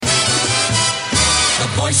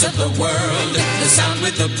voice of the world, the sound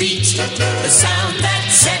with the beat, the sound that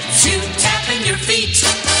sets you tapping your feet.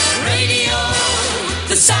 Radio,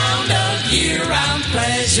 the sound of year-round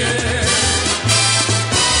pleasure.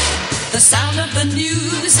 The sound of the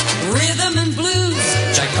news, rhythm and blues,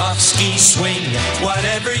 Tchaikovsky swing,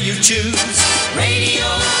 whatever you choose. Radio,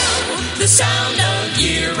 the sound of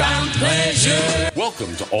year-round pleasure.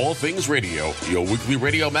 Welcome to All Things Radio, your weekly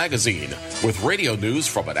radio magazine, with radio news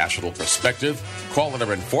from a national perspective,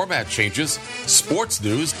 caller and format changes, sports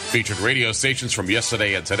news, featured radio stations from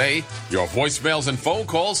yesterday and today, your voicemails and phone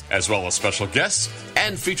calls, as well as special guests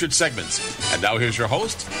and featured segments. And now here's your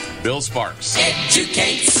host, Bill Sparks.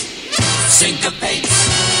 Educates, syncopates,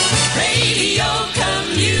 radio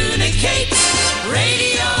communicates,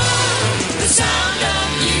 radio, the sound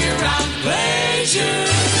of year-round pleasure.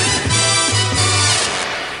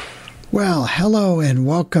 Well, hello and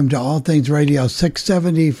welcome to All Things Radio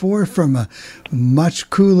 674 from a much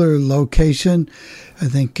cooler location. I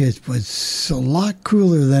think it was a lot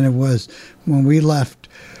cooler than it was when we left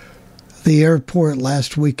the airport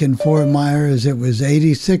last week in Fort Myers. It was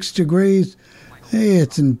 86 degrees.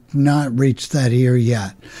 It's not reached that here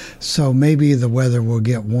yet, so maybe the weather will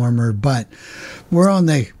get warmer, but we're on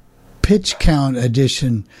the pitch count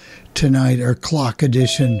edition tonight, or clock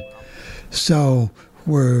edition, so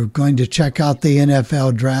we're going to check out the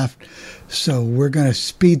NFL draft. So we're going to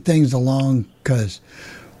speed things along because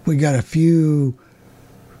we got a few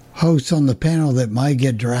hosts on the panel that might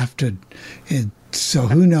get drafted, so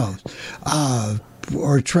who knows,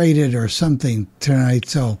 or traded or something tonight.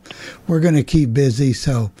 So we're going to keep busy.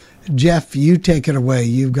 So Jeff, you take it away.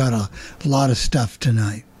 You've got a lot of stuff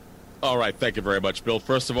tonight. All right. Thank you very much, Bill.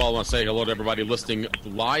 First of all, I want to say hello to everybody listening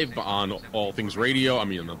live on All Things Radio. I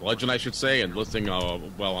mean, the Legend, I should say, and listening,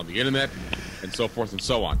 on the internet and so forth and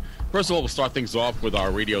so on. First of all, we'll start things off with our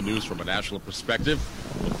radio news from a national perspective.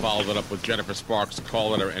 We'll follow that up with Jennifer Sparks' call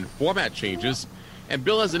letter and format changes. And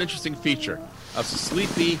Bill has an interesting feature. A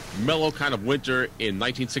sleepy, mellow kind of winter in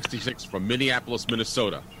 1966 from Minneapolis,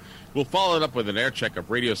 Minnesota. We'll follow it up with an air check of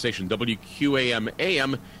radio station WQAM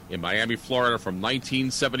AM in Miami, Florida from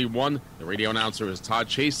 1971. The radio announcer is Todd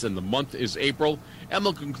Chase, and the month is April. And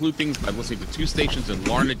we'll conclude things by listening to two stations in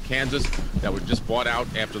Larned, Kansas that were just bought out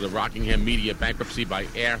after the Rockingham Media bankruptcy by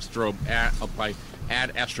AD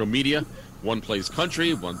Astro Media. One plays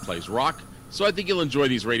country, one plays rock. So I think you'll enjoy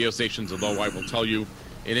these radio stations, although I will tell you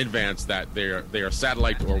in advance that they are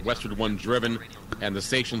satellite or Western One driven, and the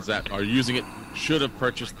stations that are using it should have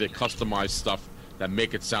purchased the customized stuff that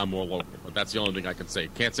make it sound more local. But that's the only thing I can say.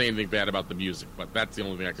 Can't say anything bad about the music, but that's the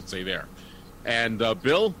only thing I can say there. And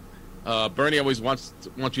Bill, Bernie always wants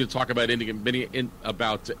you to talk about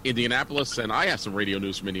Indianapolis, and I have some radio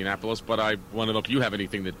news from Indianapolis, but I want to know if you have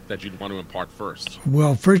anything that you'd want to impart first.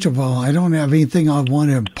 Well, first of all, I don't have anything I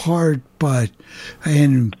want to impart,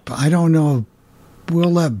 and I don't know.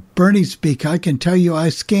 We'll let Bernie speak. I can tell you I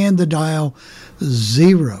scanned the dial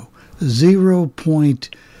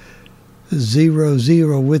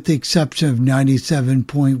 0.00 with the exception of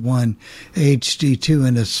 97.1 HD2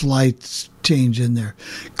 and a slight change in their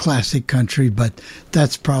classic country, but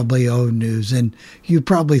that's probably old news. And you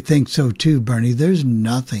probably think so too, Bernie. There's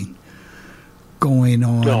nothing going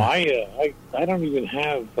on. No, I don't even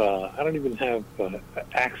have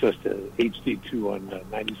access to HD2 on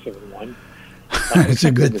 97.1. It's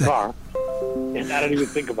a good thing. Car, and I don't even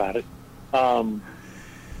think about it.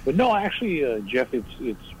 But no, actually, Jeff,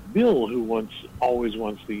 it's Bill who always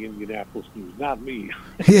wants the Indianapolis news, not me.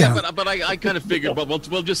 Yeah, but I kind of figured. But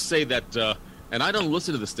we'll just say that, and I don't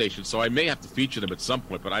listen to the station, so I may have to feature them at some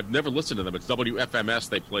point. But I've never listened to them. It's WFMS.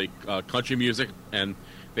 They play country music, and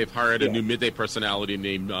they've hired a new midday personality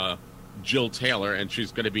named Jill Taylor, and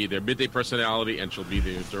she's going to be their midday personality, and she'll be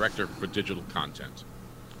the director for digital content.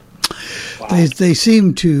 Wow. They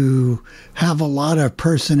seem to have a lot of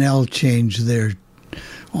personnel change there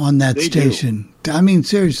on that station. Do. I mean,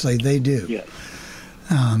 seriously, they do. Yes.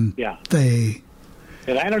 Yeah.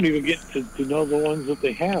 And I don't even get to know the ones that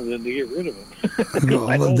they have, then they get rid of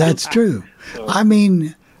them. Well, that's true. So, I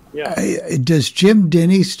mean, does Jim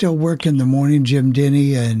Denny still work in the morning? Jim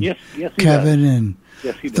Denny and yes, Kevin and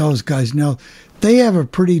those guys. No, they have a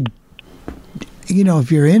pretty,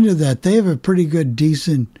 if you're into that, they have a pretty good,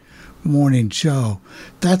 decent morning show.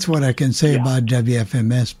 That's what I can say about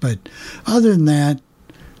WFMS. But other than that,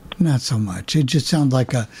 not so much. It just sounds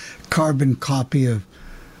like a carbon copy of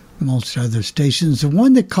most other stations. The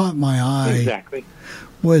one that caught my eye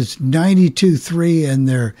was 92.3 and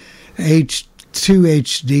their H2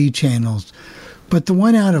 HD channels. But the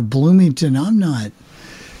one out of Bloomington, I'm not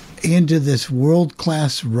into this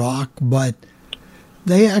world-class rock, but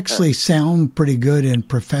they actually sound pretty good and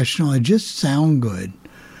professional. They just sound good.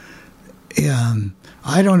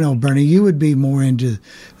 I don't know, Bernie, you would be more into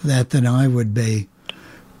that than I would be,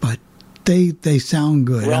 but they sound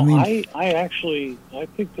good. Well, I mean, I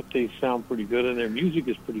think that they sound pretty good, and their music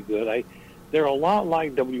is pretty good. They're a lot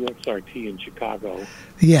like WXRT in Chicago.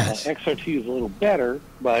 Yes. XRT is a little better,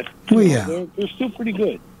 but yeah. they're still pretty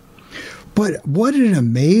good. But what an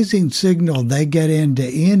amazing signal they get into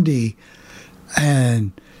Indy,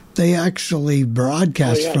 and they actually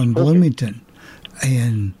broadcast from Bloomington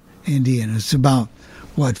in Indiana. It's about,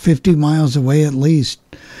 50 miles away at least.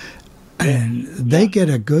 And they get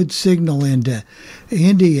a good signal into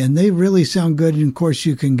Indy, and they really sound good. And, of course,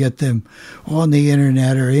 you can get them on the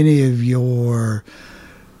Internet or any of your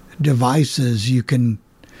devices. You can...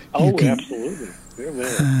 absolutely. They're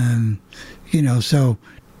there. So...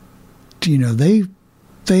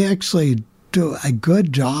 they actually do a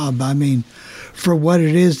good job. I mean, for what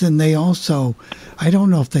it is, and they also, I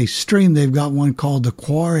don't know if they stream. They've got one called The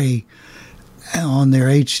Quarry on their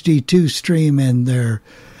HD2 stream, and their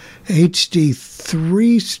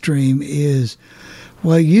HD3 stream is,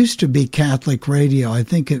 well, it used to be Catholic radio. I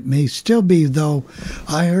think it may still be, though.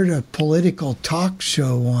 I heard a political talk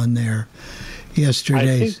show on there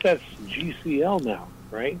yesterday. I think that's GCL now,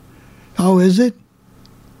 right? Oh, is it?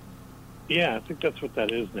 Yeah, I think that's what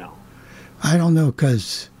that is now. I don't know,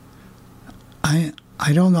 because I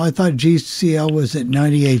don't know. I thought GCL was at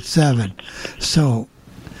 98.7. So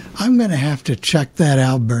I'm going to have to check that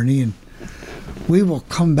out, Bernie, and we will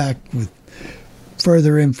come back with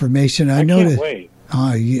further information. I can't wait.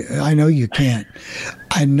 I know you can't.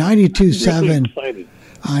 92.7. Really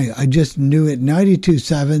I just knew it.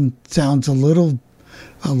 92.7 sounds a little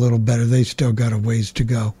better. They still got a ways to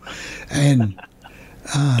go, and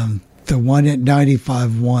the one at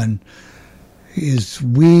 95.1 is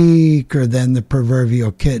weaker than the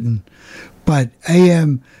proverbial kitten. But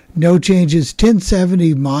AM, no changes.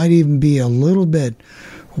 1070 might even be a little bit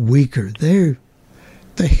weaker.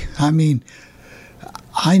 I mean,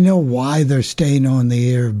 I know why they're staying on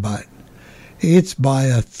the air, but it's by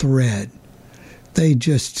a thread. They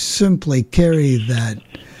just simply carry that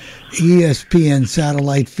ESPN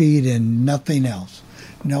satellite feed and nothing else.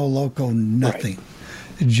 No local, nothing.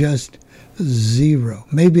 Right. Just zero.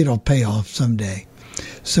 Maybe it'll pay off someday.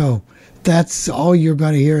 So that's all you're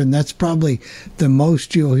going to hear, and that's probably the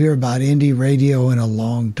most you'll hear about indie radio in a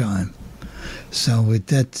long time. So with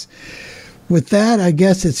that, I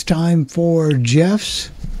guess it's time for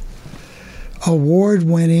Jeff's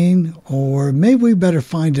award-winning, or maybe we better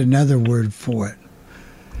find another word for it.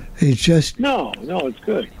 It's just... No, it's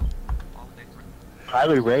good.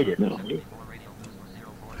 Highly rated. No.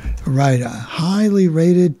 Right, highly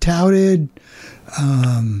rated, touted,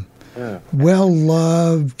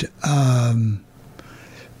 well-loved,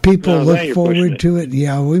 people look forward to it.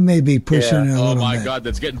 Yeah, we may be pushing it a little bit. Oh, my God,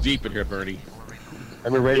 that's getting deep in here, Bernie.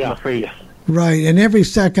 Let me raise my feet. Right, and every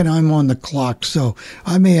second I'm on the clock, so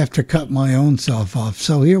I may have to cut my own self off.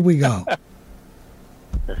 So here we go.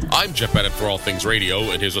 I'm Jeff Bennett for All Things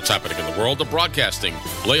Radio, and here's what's happening in the world of broadcasting.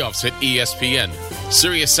 Layoffs hit ESPN.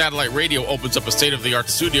 Sirius Satellite Radio opens up a state-of-the-art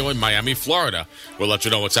studio in Miami, Florida. We'll let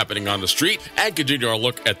you know what's happening on the street and continue our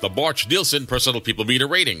look at the Barch-Nielsen Personal People Meter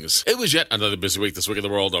ratings. It was yet another busy week this week in the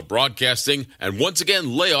world of broadcasting, and once again,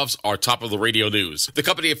 layoffs are top of the radio news. The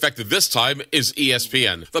company affected this time is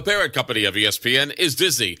ESPN. The parent company of ESPN is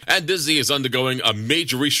Disney, and Disney is undergoing a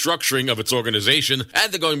major restructuring of its organization,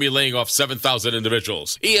 and they're going to be laying off 7,000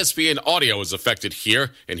 individuals. ESPN Audio is affected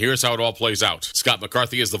here, and here's how it all plays out. Scott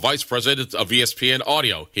McCarthy is the vice president of ESPN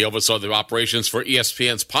Audio. He oversaw the operations for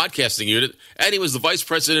ESPN's podcasting unit, and he was the vice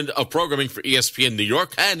president of programming for ESPN New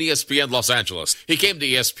York and ESPN Los Angeles. He came to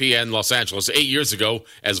ESPN Los Angeles 8 years ago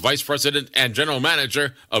as vice president and general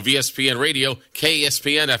manager of ESPN Radio,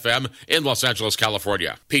 KESPN FM in Los Angeles,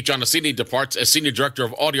 California. Pete Giannassini departs as senior director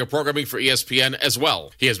of audio programming for ESPN as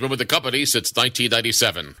well. He has been with the company since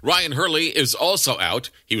 1997. Ryan Hurley is also out.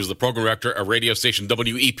 He was the program director of radio station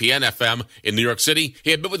WEPN FM in New York City.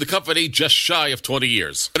 He had been with the company just shy of 20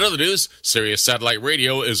 years. In other news, Sirius Satellite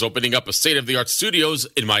Radio is opening up a state-of-the-art studios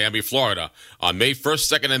in Miami, Florida. On May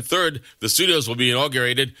 1st, 2nd, and 3rd, the studios will be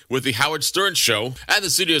inaugurated with the Howard Stern Show, and the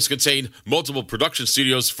studios contain multiple production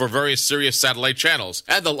studios for various Sirius Satellite channels,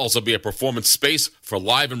 and there'll also be a performance space for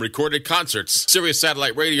live and recorded concerts. Sirius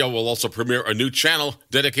Satellite Radio will also premiere a new channel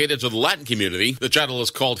dedicated to the Latin community. The channel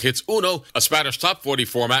is called Hits Uno, a Spanish top 40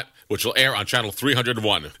 format which will air on channel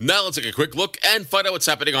 301. Now let's take a quick look and find out what's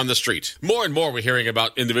happening on the street. More and more we're hearing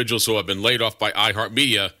about individuals who have been laid off by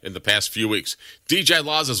iHeartMedia in the past few weeks. DJ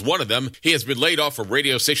Laws is one of them. He has been laid off from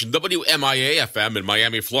radio station WMIA-FM in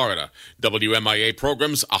Miami, Florida. WMIA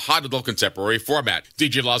programs a hot adult contemporary format.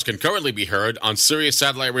 DJ Laws can currently be heard on Sirius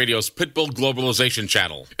Satellite Radio's Pitbull Globalization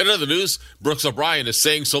channel. In other news, Brooks O'Brien is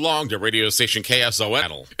saying so long to radio station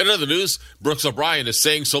KSON. In other news, Brooks O'Brien is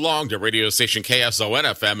saying so long to radio station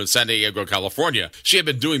KSON-FM in San Diego, California. She had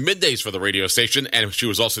been doing middays for the radio station, and she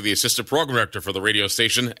was also the assistant program director for the radio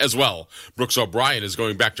station as well. Brooks O'Brien is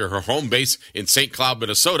going back to her home base in St. Cloud,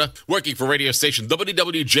 Minnesota, working for radio station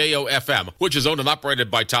WWJO-FM, which is owned and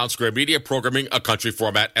operated by Town Square Media, programming a country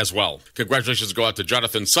format as well. Congratulations go out to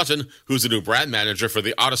Jonathan Sutton, who's the new brand manager for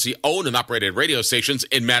the Odyssey owned and operated radio stations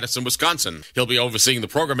in Madison, Wisconsin. He'll be overseeing the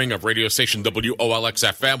programming of radio station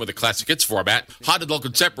WOLX-FM with a classic hits format, hot adult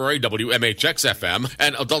contemporary WMHX-FM,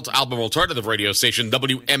 and adult album alternative radio station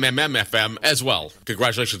WMMM-FM as well.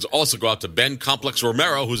 Congratulations also go out to Ben Complex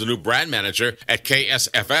Romero, who's a new brand manager at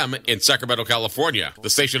KSFM in Sacramento, California. The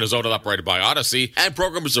station is owned and operated by Odyssey and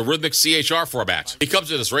programs a rhythmic CHR format. He comes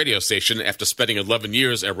to this radio station after spending 11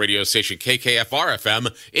 years at radio station KKFR-FM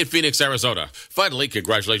in Phoenix, Arizona. Finally,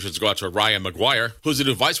 congratulations go out to Ryan McGuire, who's the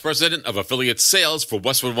new vice president of affiliate sales for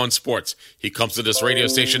Westwood One Sports. He comes to this radio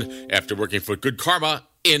station after working for Good Karma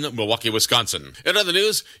in Milwaukee, Wisconsin. In other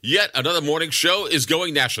news, yet another morning show is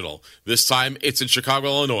going national. This time, it's in Chicago,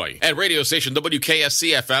 Illinois. At radio station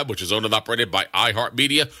WKSC-FM, which is owned and operated by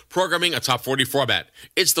iHeartMedia, programming a top 40 format.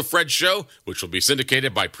 It's The Fred Show, which will be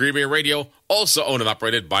syndicated by Premier Radio, also owned and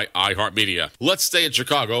operated by iHeartMedia. Let's stay in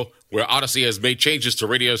Chicago, where Odyssey has made changes to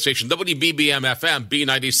radio station WBBM-FM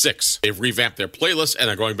B96. They've revamped their playlist and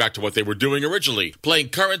are going back to what they were doing originally, playing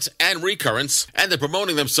currents and recurrents, and they're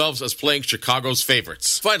promoting themselves as playing Chicago's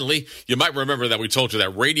favorites. Finally, you might remember that we told you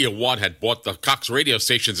that Radio 1 had bought the Cox radio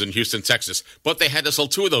stations in Houston, Texas, but they had to sell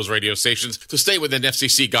 2 of those radio stations to stay within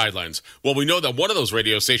FCC guidelines. Well, we know that one of those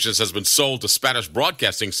radio stations has been sold to Spanish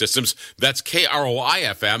Broadcasting Systems. That's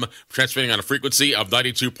KROI-FM, transmitting on a frequency of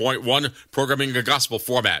 92.1, programming a gospel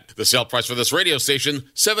format. The sale price for this radio station,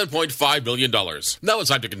 $7.5 million. Now it's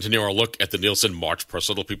time to continue our look at the Nielsen March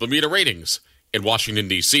Personal People Meter ratings. In Washington,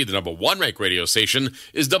 D.C., the number 1 ranked radio station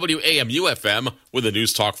is WAMU-FM with a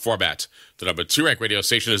news talk format. The number 2 ranked radio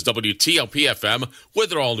station is WTLP-FM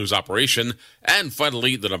with an all-news operation. And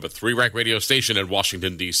finally, the number 3 ranked radio station in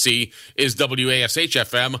Washington, D.C. is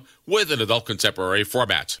WASH-FM with an adult contemporary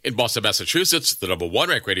format. In Boston, Massachusetts, the number 1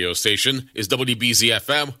 ranked radio station is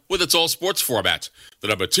WBZ-FM with its all-sports format. The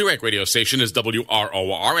number 2 ranked radio station is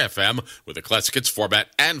WROR-FM with a classic hits format.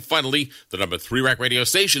 And finally, the number 3 ranked radio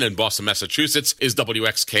station in Boston, Massachusetts is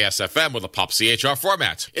WXKS-FM with a pop CHR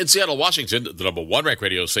format. In Seattle, Washington, the number 1 ranked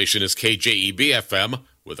radio station is KJEB-FM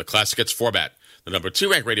with a classic hits format. The number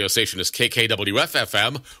 2 ranked radio station is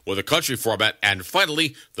KKWF-FM with a country format. And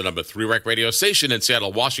finally, the number 3 ranked radio station in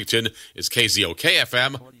Seattle, Washington is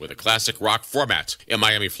KZOK-FM with a classic rock format. In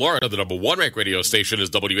Miami, Florida, the number 1 ranked radio station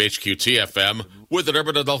is WHQT-FM with an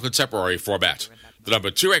urban adult contemporary format. The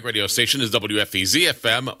number 2 ranked radio station is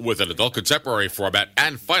WFEZ-FM with an adult contemporary format.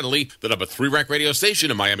 And finally, the number 3 ranked radio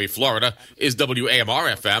station in Miami, Florida is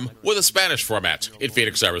WAMR-FM with a Spanish format. In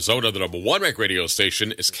Phoenix, Arizona, the number 1 ranked radio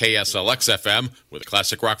station is KSLX-FM with a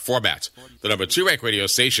classic rock format. The number 2 ranked radio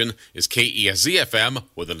station is KESZ-FM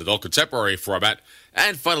with an adult contemporary format.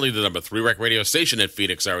 And finally, the number 3 ranked radio station in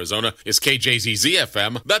Phoenix, Arizona is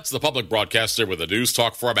KJZZ-FM. That's the public broadcaster with a news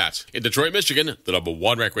talk format. In Detroit, Michigan, the number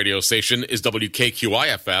 1 ranked radio station is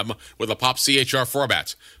WKQI-FM with a pop CHR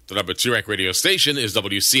format. The number 2 ranked radio station is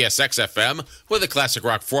WCSX-FM with a classic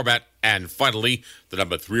rock format. And finally, the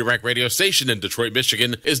number 3 ranked radio station in Detroit,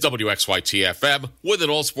 Michigan is WXYT-FM with an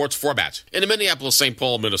all-sports format. In the Minneapolis-St.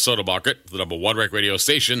 Paul, Minnesota market, the number 1 ranked radio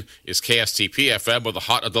station is KSTP-FM with a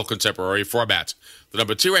hot adult contemporary format. The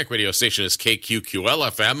number 2 ranked radio station is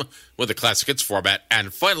KQQL-FM with a classic hits format.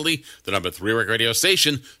 And finally, the number 3 ranked radio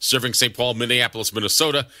station serving St. Paul, Minneapolis,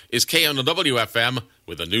 Minnesota is KNW-FM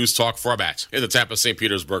with a news talk format. In the Tampa-St.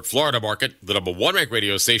 Petersburg, Florida market, the number 1 ranked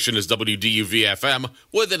radio station is WDUV-FM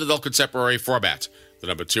with an adult contemporary format. The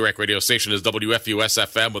number 2 ranked radio station is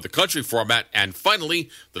WFUS-FM with a country format. And finally,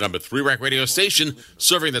 the number 3 ranked radio station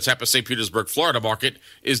serving the Tampa-St. Petersburg, Florida market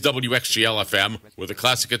is WXGL-FM with a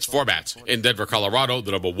classic hits format. In Denver, Colorado,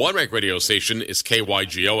 the number 1 ranked radio station is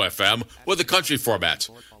KYGO-FM with a country format.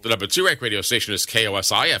 The number 2 ranked radio station is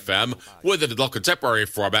KOSI-FM with an adult contemporary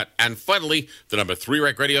format. And finally, the number 3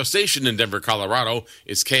 ranked radio station in Denver, Colorado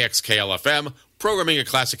is KXKL-FM programming a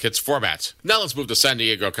classic hits format. Now let's move to San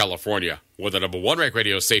Diego, California, where the number 1 ranked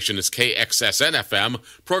radio station is KXSN FM,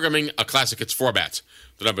 programming a classic hits format.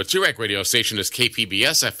 The number 2 ranked radio station is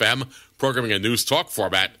KPBS FM, programming a news talk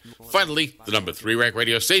format. Finally, the number 3 ranked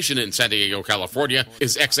radio station in San Diego, California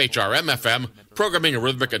is XHRM FM, programming a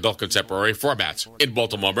rhythmic adult contemporary format. In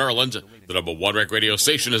Baltimore, Maryland, the number 1 ranked radio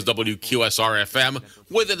station is WQSR FM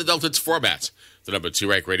with an adult hits format. The number 2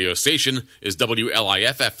 ranked radio station is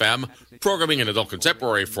WLIF FM, programming an adult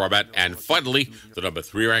contemporary format. And finally, the number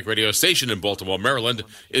 3 ranked radio station in Baltimore, Maryland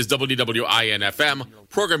is WWIN FM,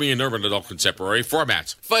 programming an urban adult contemporary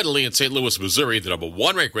format. Finally, in St. Louis, Missouri, the number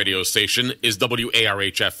 1 ranked radio station is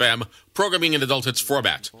WARH FM, programming an adult hits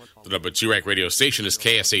format. The number 2 ranked radio station is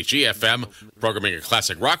KSHE FM, programming a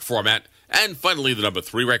classic rock format. And finally, the number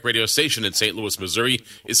 3 ranked radio station in St. Louis, Missouri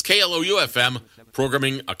is KLOU FM,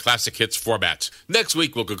 programming a classic hits format. Next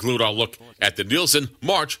week, we'll conclude our look at the Nielsen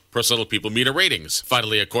March Personal People Meter ratings.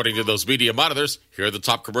 Finally, according to those media monitors, here are the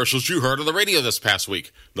top commercials you heard on the radio this past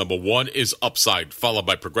week. Number 1 is Upside, followed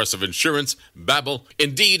by Progressive Insurance, Babbel,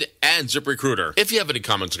 Indeed, and ZipRecruiter. If you have any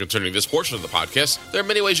comments concerning this portion of the podcast, there are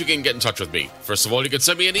many ways you can get in touch with me. First of all, you can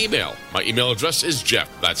send me an email. My email address is Jeff,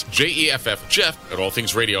 that's Jeff, Jeff, at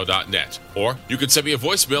allthingsradio.net. Or you can send me a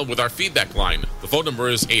voicemail with our feedback line. The phone number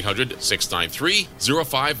is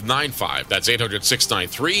 800-693-0595. That's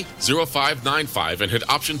 800-693-0595. And hit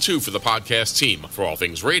option 2 for the podcast team. For All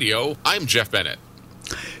Things Radio, I'm Jeff Bennett.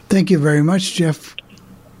 Thank you very much, Jeff.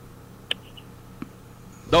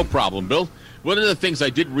 No problem, Bill. One of the things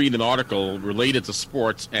I did read an article related to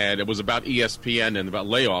sports, and it was about ESPN and about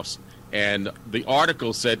layoffs. And the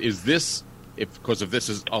article said, is this, because if this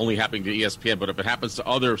is only happening to ESPN, but if it happens to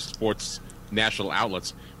other sports national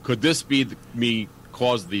outlets, could this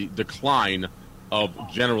cause the decline of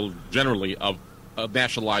generally of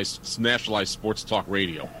nationalized sports talk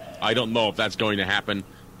radio? I don't know if that's going to happen,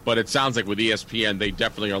 but it sounds like with ESPN they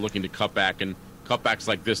definitely are looking to cut back, and cutbacks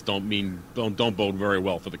like this don't bode very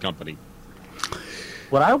well for the company.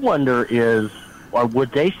 What I wonder is, or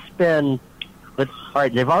would they spend? All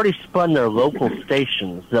right, they've already spun their local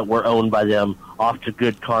stations that were owned by them off to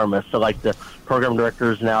Good Karma. So, like the program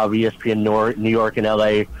directors now of ESPN New York and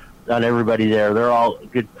LA, and everybody there, they're all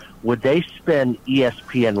good. Would they spend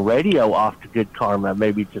ESPN Radio off to Good Karma,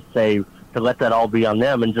 maybe to let that all be on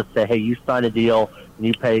them, and just say, hey, you sign a deal and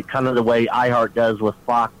you pay, kind of the way iHeart does with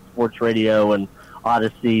Fox Sports Radio and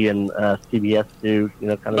Odyssey and CBS do,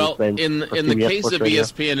 kind of the same. In the case of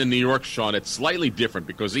ESPN in New York, Sean, it's slightly different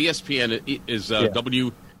because ESPN is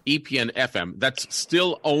WEPN FM. That's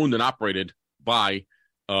still owned and operated by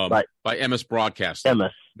MS Broadcasting.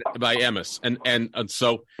 By MS, and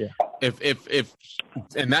so if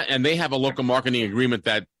they have a local marketing agreement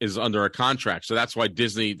that is under a contract, so that's why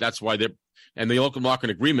the local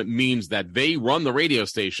marketing agreement means that they run the radio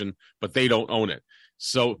station, but they don't own it.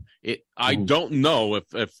 So I don't know if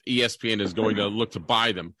ESPN is going to look to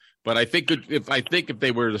buy them, but I think if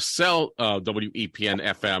they were to sell WEPN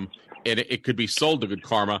FM, it could be sold to Good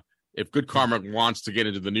Karma. If Good Karma wants to get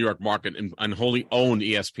into the New York market and wholly own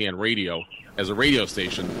ESPN Radio as a radio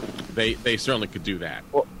station, they certainly could do that.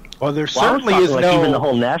 Well, there certainly is even the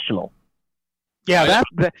whole national. Yeah,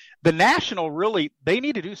 the national really, they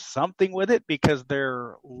need to do something with it because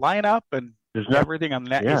their lineup and everything on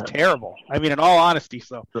that is terrible. I mean, in all honesty,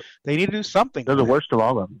 so they need to do something. They're the worst of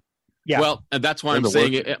all of them. Yeah. Well, and that's why I'm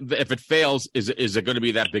saying if it fails, is it going to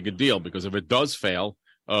be that big a deal? Because if it does fail,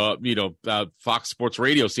 Fox Sports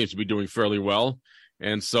Radio seems to be doing fairly well,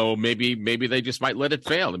 and so maybe they just might let it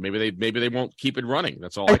fail, and maybe they won't keep it running.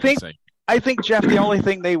 That's all I can say. I think, Jeff, the only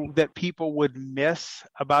thing that people would miss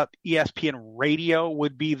about ESPN Radio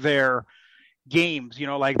would be their games,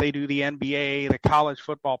 like they do the NBA, the college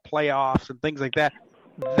football playoffs, and things like that.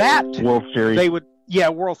 That World Series.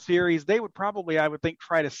 World Series. They would probably, I would think,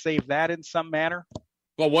 try to save that in some manner.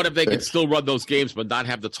 Well, what if they could still run those games but not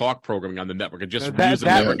have the talk programming on the network and just use the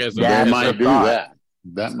network as a They might do that.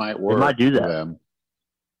 That might work. They might do that.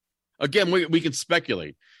 Again, we can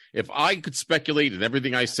speculate. If I could speculate and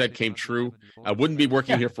everything I said came true, I wouldn't be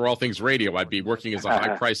working here for All Things Radio. I'd be working as a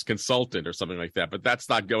high-priced consultant or something like that. But that's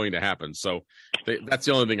not going to happen. So that's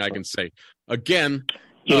the only thing I can say. Again,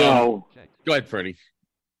 go ahead, Freddie.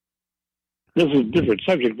 This is a different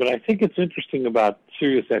subject, but I think it's interesting about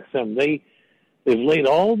Sirius XM. They've laid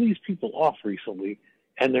all these people off recently,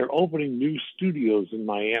 and they're opening new studios in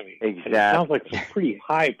Miami. Exactly. And it sounds like some pretty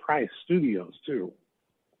high-priced studios, too.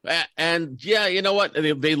 And yeah, you know what?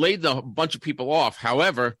 They laid a bunch of people off.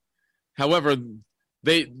 However,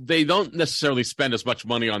 they don't necessarily spend as much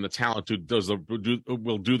money on the talent who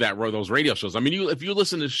will do those radio shows. I mean, if you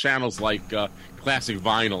listen to channels like Classic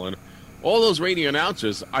Vinyl and all those radio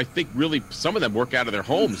announcers, I think really some of them work out of their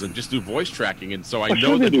homes and just do voice tracking. And so I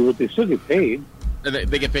know they do, but they still get paid.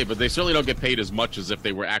 They get paid, but they certainly don't get paid as much as if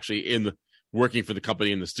they were actually working for the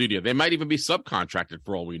company in the studio. They might even be subcontracted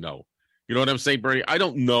for all we know. You know what I'm saying, Bernie? I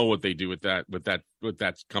don't know what they do with that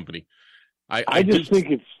company. I just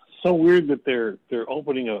think it's so weird that they're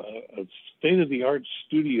opening a state-of-the-art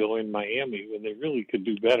studio in Miami when they really could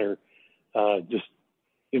do better. Just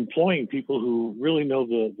employing people who really know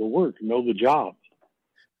the work, know the job.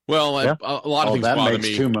 Well, a lot of things bother me. That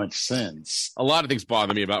makes too much sense. A lot of things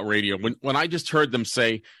bother me about radio. When I just heard them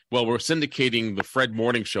say, well, we're syndicating the Fred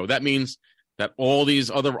Morning Show, that means that all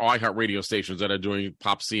these other iHeart radio stations that are doing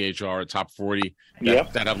Pop CHR, Top 40,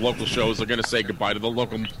 that have local shows are going to say goodbye to the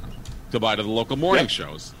local morning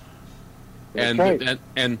shows. That's right.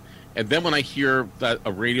 And then when I hear that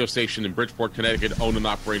a radio station in Bridgeport, Connecticut, owned and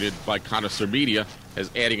operated by Connoisseur Media, is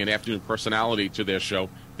adding an afternoon personality to their show,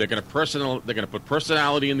 they're going to put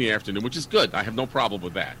personality in the afternoon, which is good. I have no problem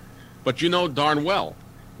with that. But you know darn well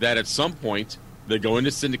that at some point they're going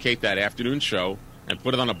to syndicate that afternoon show and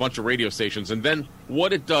put it on a bunch of radio stations. And then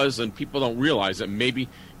what it does, and people don't realize it maybe,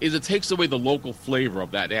 is it takes away the local flavor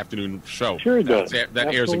of that afternoon show. Sure it does. That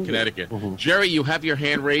airs in Connecticut. Mm-hmm. Jerry, you have your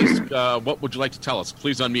hand raised. What would you like to tell us?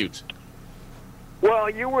 Please unmute. Well,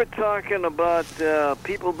 you were talking about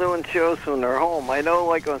people doing shows from their home. I know,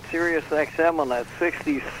 like on Sirius XM on that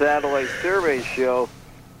 60s satellite survey show,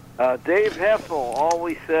 Dave Heffel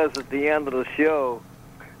always says at the end of the show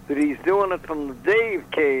that he's doing it from the Dave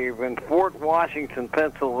Cave in Fort Washington,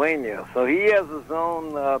 Pennsylvania. So he has his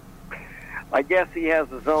own, I guess he has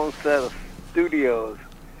his own set of studios.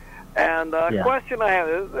 And question I have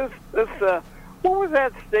is this what was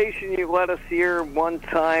that station you let us hear one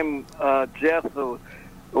time, Jeff? It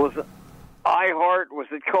was iHeart. Was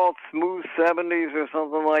it called Smooth 70s or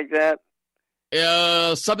something like that?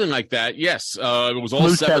 Something like that, yes. It was all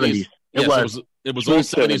Smooth 70s. Yes, it was all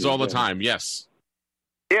 70s all the yeah. time, yes.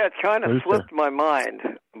 Yeah, it kind of slipped my mind.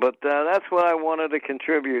 But that's what I wanted to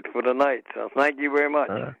contribute for tonight. So thank you very much.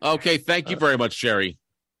 Okay, thank you very much, Jerry.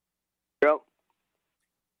 Yep.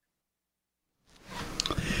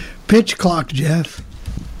 Pitch clock, Jeff.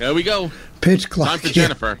 There we go. Pitch clock. Time for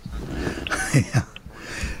Jennifer.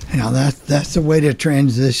 Yeah, that's the way to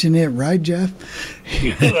transition it, right, Jeff?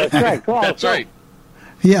 That's right. That's right.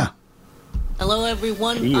 Yeah. Hello,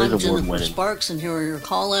 everyone. I'm Jennifer Sparks, and here are your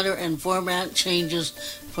call letter and format changes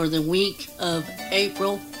for the week of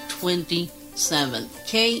April 27th.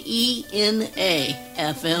 KENA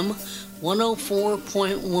FM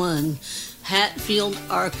 104.1, Hatfield,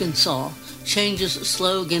 Arkansas. Changes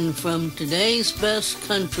slogan from Today's Best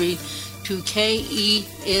Country to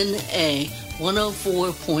KENA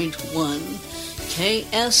 104.1.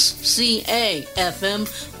 KSCA FM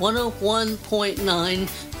 101.9,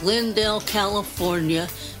 Glendale, California.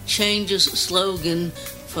 Changes slogan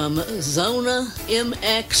from Zona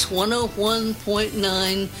MX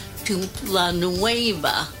 101.9 to La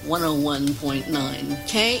Nueva 101.9.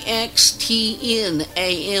 KXTN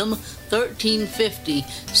AM 1350,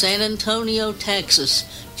 San Antonio, Texas.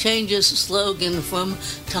 Changes slogan from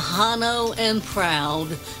Tejano and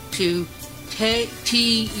Proud to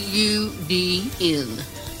TUDN.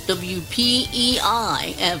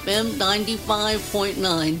 WPEI FM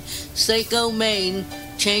 95.9, Saco, Maine.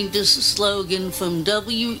 Changes slogan from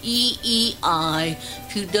WEEI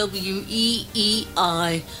to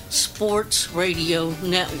WEEI Sports Radio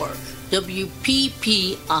Network.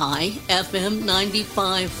 WPPI FM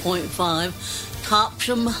 95.5,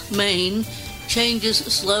 Topsham, Maine. Changes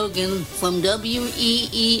slogan from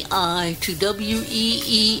WEEI to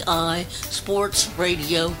WEEI Sports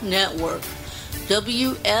Radio Network.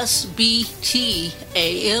 WSBT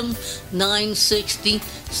AM 960,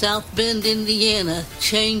 South Bend, Indiana.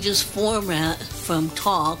 Changes format from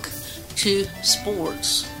talk to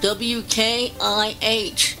sports.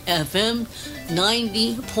 WKIH FM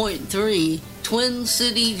 90.3, Twin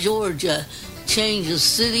City, Georgia. Changes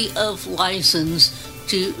city of license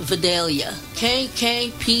to Vidalia.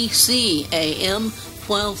 KKPC AM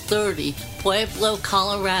 1230, Pueblo,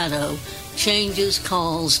 Colorado. Changes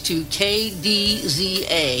calls to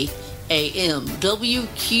KDZA AM.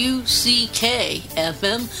 WQCK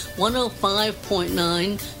FM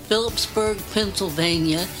 105.9, Phillipsburg,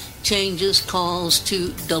 Pennsylvania. Changes calls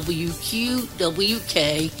to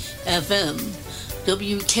WQWK FM.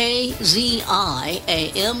 WKZI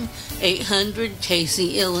AM 800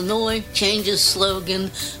 KC, Illinois, changes slogan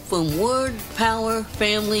from Word Power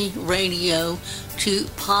Family Radio to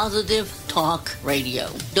Positive Talk Radio.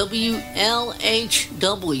 WLHW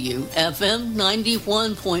FM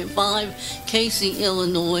 91.5 KC,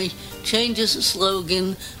 Illinois, changes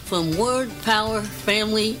slogan from Word Power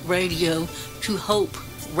Family Radio to Hope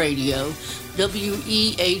Radio.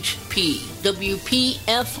 WEHP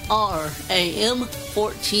WPFR AM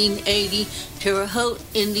 1480 Terre Haute,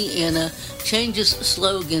 Indiana, changes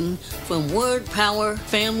slogan from Word Power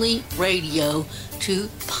Family Radio to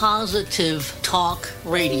Positive Talk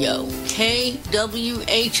Radio. KWHO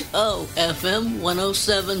FM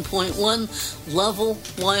 107.1 Lovell,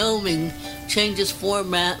 Wyoming, changes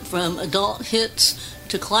format from adult hits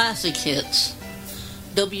to classic hits.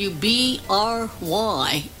 WBRY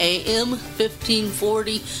AM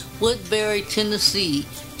 1540 Woodbury, Tennessee,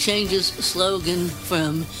 changes slogan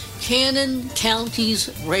from Cannon County's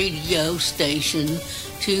radio station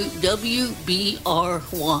to WBRY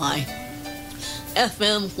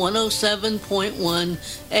FM 107.1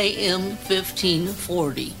 AM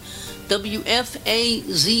 1540.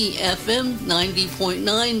 WFAZ FM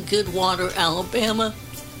 90.9 Goodwater, Alabama,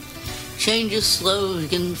 changes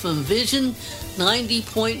slogan from Vision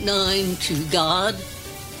 90.9 to God,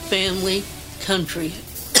 Family, Country.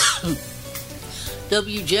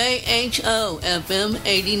 WJHO FM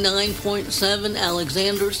 89.7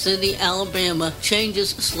 Alexander City, Alabama,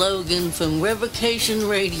 changes slogan from Revocation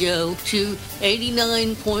Radio to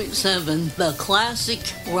 89.7 The Classic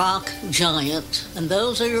Rock Giant. And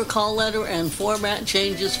those are your call letter and format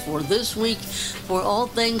changes for this week for All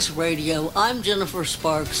Things Radio. I'm Jennifer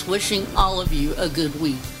Sparks, wishing all of you a good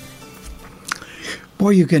week.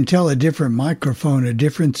 Boy, you can tell a different microphone, a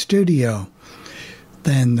different studio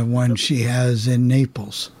than the one she has in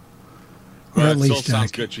Naples. Or Well, at it least still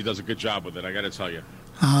sounds good. She does a good job with it, I got to tell you.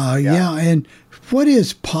 Yeah, and what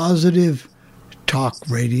is Positive Talk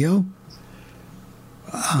Radio?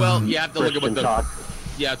 Well, you have to look at what Christian talk.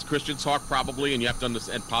 Yeah, it's Christian talk probably, and you have to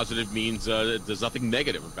understand positive means there's nothing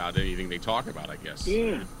negative about anything they talk about, I guess.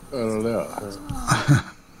 Yeah. I don't know.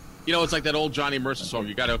 You know, it's like that old Johnny Mercer song.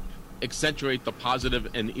 You got to accentuate the positive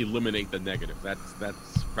and eliminate the negative. That's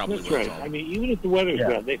probably That's what right. it's all I mean, even if the weather's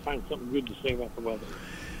bad, they find something good to say about the weather.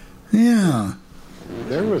 Yeah.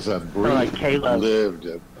 There was a like brief Caleb. lived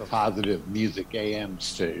a positive music AM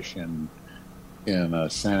station in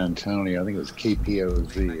San Antonio. I think it was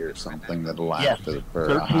KPOZ or something that lasted for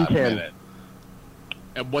a hot 1310. minute.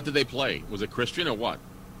 And what did they play? Was it Christian or what?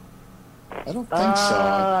 I don't think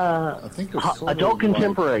so. I think it was sort adult of like-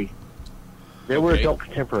 contemporary. They were Okay. adult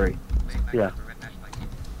contemporary. Yeah.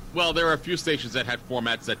 Well, there are a few stations that had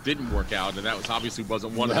formats that didn't work out, and that was obviously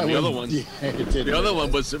wasn't one of them. That The other one- one, yeah, it didn't the other work.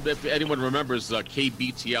 one was, if anyone remembers,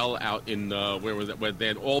 KBTL out in where was it? Where they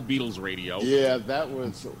had all Beatles radio. Yeah, that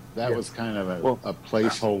was kind of a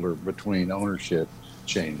placeholder between ownership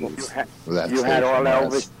changes. for that You had station. all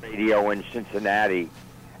Yes. Elvis radio in Cincinnati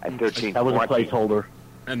at 13. That was a placeholder.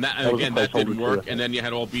 And that, That was a again, that placeholder didn't too, work. I think. And then you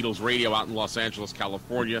had all Beatles radio out in Los Angeles,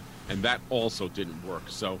 California, and that also didn't work.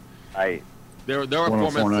 So there are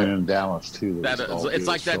 104.9 formats in Dallas too. that was all it's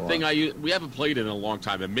like Beatles that still thing on. we haven't played it in a long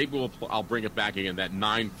time, and maybe I'll bring it back again. That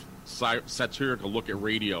 9 satirical look at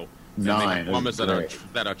radio. And they 9 have is formats great.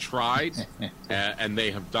 that are tried, and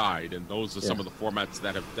they have died. And those are some of the formats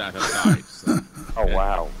that have died. So. Oh,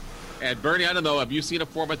 wow. And Bernie, I don't know, have you seen a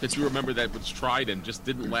format that you remember that was tried and just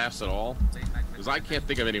didn't last at all? Because I can't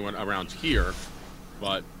think of anyone around here,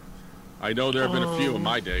 but I know there have been a few in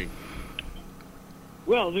my day.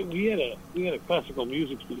 Well, we had a classical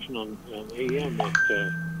music station on AM at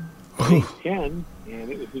 8:10,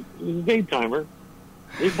 and it was a daytime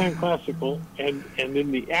classical, and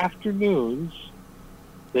in the afternoons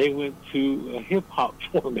they went to a hip hop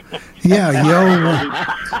format. Yeah,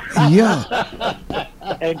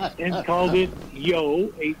 and called it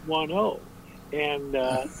Yo 810, and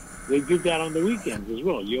they did that on the weekends as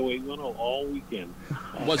well. Yo 810 all weekend.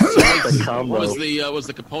 Was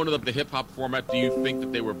the component of the hip hop format? Do you think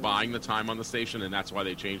that they were buying the time on the station, and that's why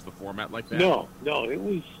they changed the format like that? No, it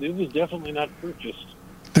was definitely not purchased.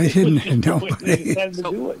 They didn't know. They decided to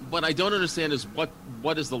do it. What I don't understand is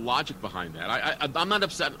what is the logic behind that? I'm not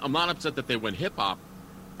upset. I'm not upset that they went hip hop.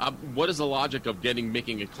 What is the logic of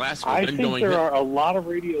making it classical? I then think going there are a lot of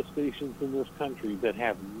radio stations in this country that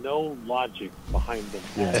have no logic behind them.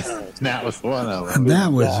 That was one of them. And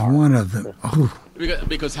that was one of them. Oh.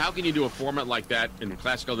 Because how can you do a format like that in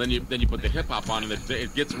classical? Then you put the hip hop on, and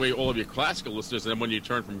it gets away all of your classical listeners. And then when you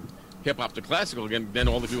turn from hip hop to classical again, then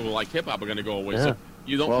all the people who like hip hop are going to go away. Yeah. So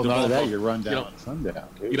You don't. Well, none of that. You You run down at sundown.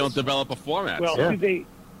 You don't develop a format. Well, see,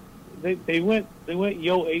 they went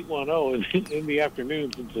Yo 810 in the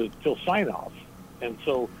afternoons until sign off, and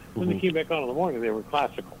so when they came back on in the morning, they were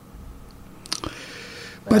classical.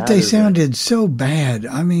 But they sounded so bad.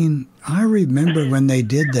 I mean, I remember when they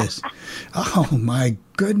did this. Oh my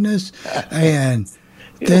goodness! And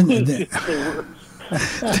then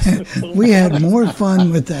we had more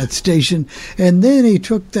fun with that station. And then he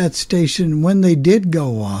took that station when they did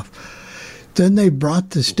go off. Then they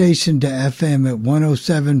brought the station to FM at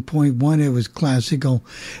 107.1. It was classical,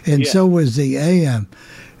 and so was the AM.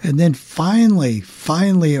 And then finally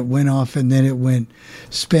it went off, and then it went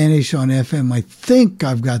Spanish on FM. I think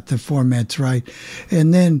I've got the formats right.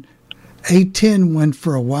 And then 810 went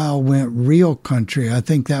for a while, went real country. I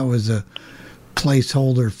think that was a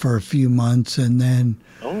placeholder for a few months, and then...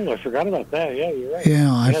 Oh, I forgot about that. Yeah, you're right.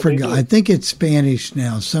 Yeah, I forgot. I think it's Spanish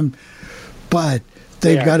now. But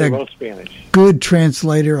they've got a good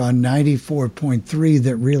translator on 94.3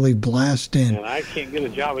 that really blasts in. And I can't get a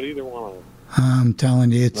job at either one of them. I'm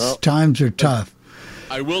telling you, times are tough.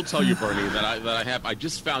 I will tell you, Bernie, that I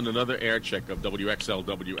just found another air check of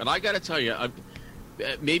WXLW, and I got to tell you,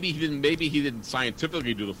 maybe he didn't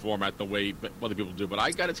scientifically do the format the way other people do, but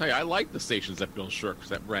I got to tell you, I like the stations that Bill Shirk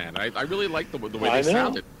that ran. I really like the way they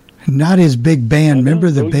sounded. Not his big band.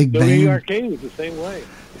 Remember the big band? WQAM was the same way.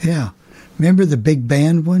 Yeah, remember the big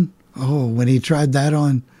band one? Oh, when he tried that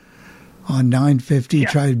on 950, he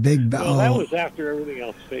tried big band. Well, that was after everything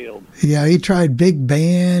else failed. Yeah, he tried big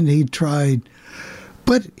band.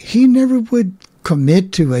 But he never would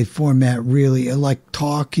commit to a format really. Like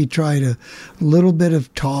talk, he tried a little bit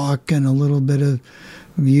of talk and a little bit of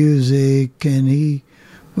music, and he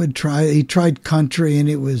tried country, and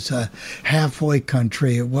it was halfway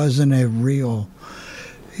country. It wasn't a real,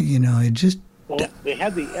 it just... Well, they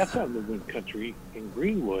had the FM that went country in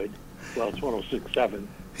Greenwood. Well, it's 106.7.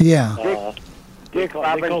 Yeah. Dick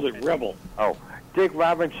Robinson. They called it Rebel. Oh, Dick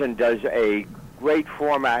Robinson does a great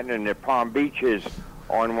format in the Palm Beaches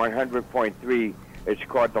on 100.3. It's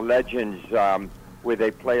called The Legends, where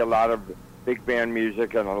they play a lot of big band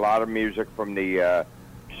music and a lot of music from the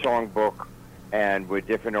songbook and with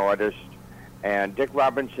different artists. And Dick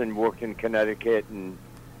Robinson worked in Connecticut, and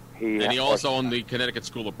he also owned the Connecticut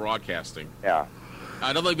School of Broadcasting. Yeah.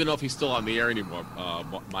 I don't even know if he's still on the air anymore,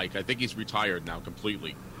 Mike. I think he's retired now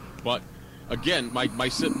completely. But again, my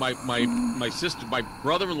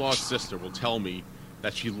brother-in-law's sister will tell me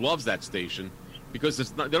that she loves that station because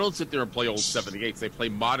they don't sit there and play old 78s. They play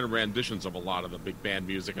modern renditions of a lot of the big band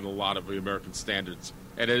music and a lot of the American standards.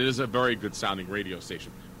 And it is a very good sounding radio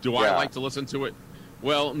station. Do I like to listen to it?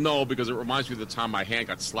 Well, no, because it reminds me of the time my hand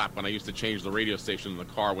got slapped when I used to change the radio station in the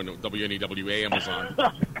car when WNEW AM was on.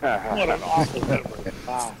 What an awful memory.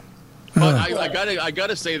 Wow. But I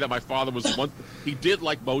gotta say that my father was he did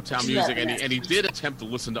like Motown music, and he did attempt to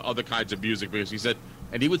listen to other kinds of music because he said,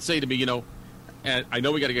 and he would say to me, and I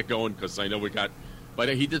know we got to get going because I know but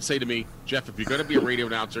he did say to me, Jeff, if you're going to be a radio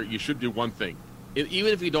announcer, you should do one thing.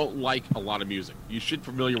 Even if you don't like a lot of music, you should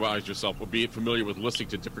familiarize yourself or be familiar with listening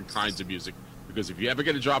to different kinds of music. Because if you ever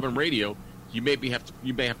get a job in radio, you may have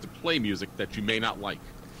to play music that you may not like.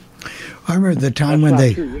 I remember the time That's when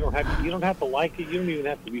not true. You don't have to like it. You don't even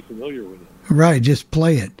have to be familiar with it. Right, just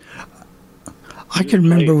play it. I can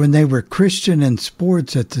remember when they were Christian and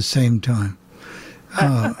sports at the same time.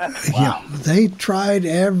 Wow. Yeah, they tried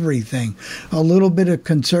everything. A little bit of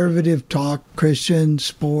conservative talk, Christian,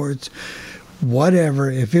 sports, whatever.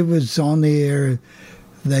 If it was on the air,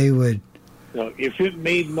 they would. No, if it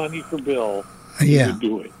made money for Bill, he would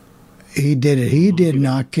do it. He did it. He did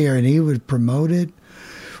not care, and he would promote it,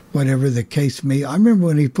 whatever the case may be. I remember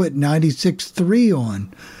when he put 96.3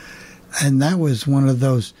 on, and that was one of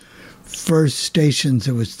those first stations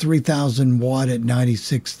that was 3,000 watt at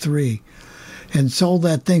 96.3, and sold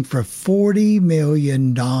that thing for $40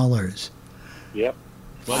 million. Yep.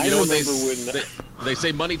 Well, you know what they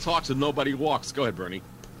say, money talks and nobody walks. Go ahead, Bernie.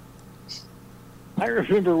 I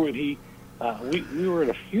remember when he... we were at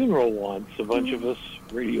a funeral once, a bunch of us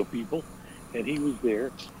radio people, and he was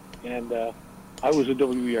there. And I was at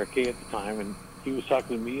WERK at the time, and he was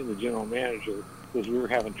talking to me and the general manager because we were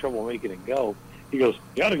having trouble making it go. He goes,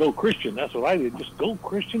 "You got to go Christian." That's what I did. Just go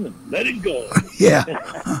Christian and let it go. Yeah.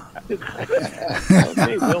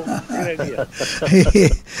 Okay, Bill, good idea.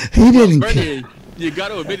 He didn't care. You got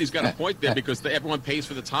to admit he's got a point there because everyone pays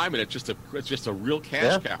for the time, and it's just a real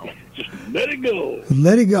cash cow. Just let it go.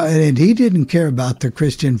 Let it go, and he didn't care about the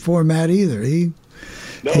Christian format either.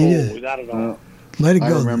 Not at all. Let it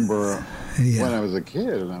go. I remember when I was a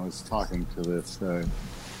kid, and I was talking to this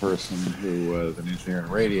person who was an engineer in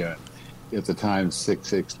radio, at the time,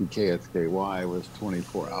 660 KSKY was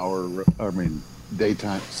 24-hour,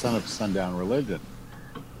 daytime, sundown religion.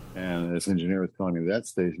 And this engineer was telling me that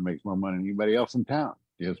station makes more money than anybody else in town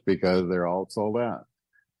just because they're all sold out.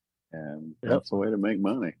 And that's the way to make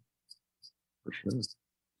money, for sure.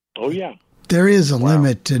 Oh, yeah. There is a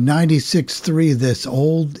limit to 96.3, this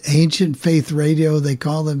old ancient faith radio they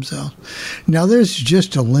call themselves. Now, there's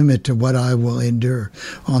just a limit to what I will endure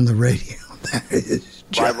on the radio. That is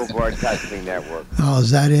Bible Broadcasting Network. Oh,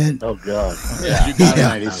 is that it? Oh, God. Yeah, you got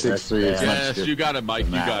it. 96.3 is yes, you got it, Mike.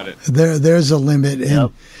 You got it. There's a limit.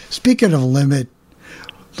 And speaking of a limit,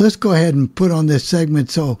 let's go ahead and put on this segment.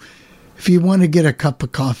 So if you want to get a cup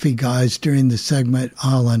of coffee, guys, during the segment,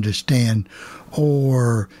 I'll understand.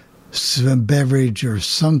 Or some beverage or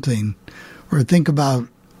something. Or think about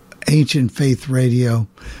ancient faith radio,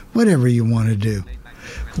 whatever you want to do.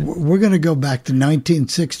 We're going to go back to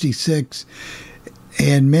 1966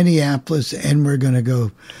 in Minneapolis, and we're going to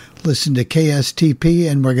go listen to KSTP,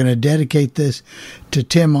 and we're going to dedicate this to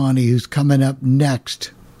Tim Monty, who's coming up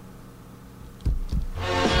next.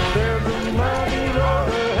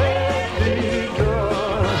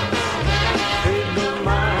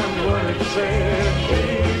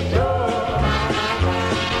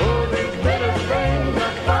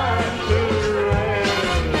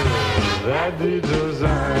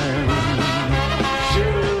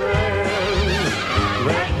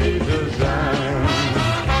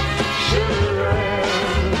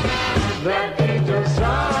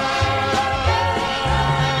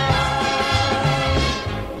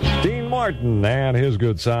 And his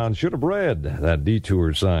good sound should have read that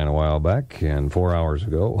detour sign a while back and 4 hours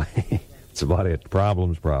ago. It's about it.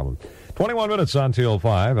 Problems. 21 minutes until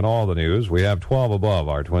 5 and all the news. We have 12 above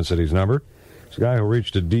our Twin Cities number. It's a guy who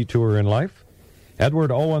reached a detour in life.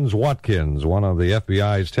 Edward Owens Watkins, one of the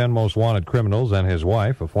FBI's 10 most wanted criminals, and his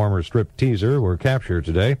wife, a former strip teaser, were captured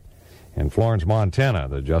today in Florence, Montana,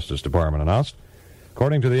 the Justice Department announced.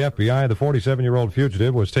 According to the FBI, the 47-year-old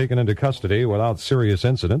fugitive was taken into custody without serious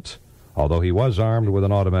incident, although he was armed with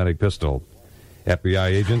an automatic pistol. FBI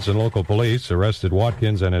agents and local police arrested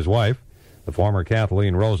Watkins and his wife, the former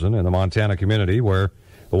Kathleen Rosen, in the Montana community where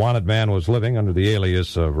the wanted man was living under the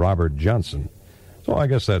alias of Robert Johnson. So I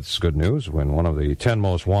guess that's good news when one of the 10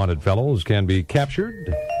 most wanted fellows can be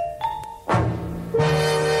captured.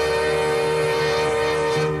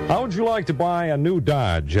 How would you like to buy a new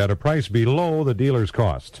Dodge at a price below the dealer's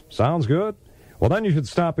cost? Sounds good? Well, then you should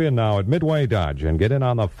stop in now at Midway Dodge and get in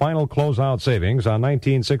on the final closeout savings on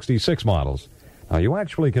 1966 models. Now, you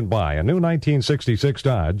actually can buy a new 1966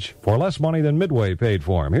 Dodge for less money than Midway paid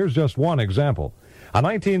for them. Here's just one example. A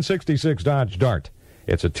 1966 Dodge Dart.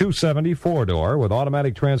 It's a 270 four-door with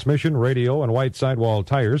automatic transmission, radio, and white sidewall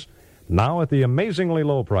tires, now at the amazingly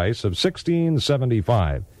low price of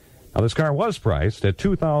 $1,675. Now, this car was priced at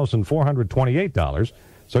 $2,428,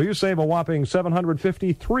 so you save a whopping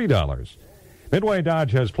 $753. Midway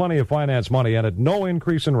Dodge has plenty of finance money and at no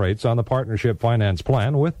increase in rates on the partnership finance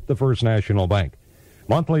plan with the First National Bank.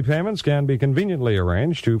 Monthly payments can be conveniently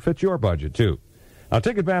arranged to fit your budget, too. Now,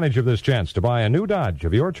 take advantage of this chance to buy a new Dodge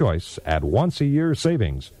of your choice at once-a-year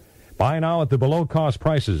savings. Buy now at the below-cost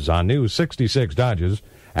prices on new 66 Dodges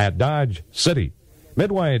at Dodge City.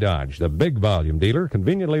 Midway Dodge, the big volume dealer,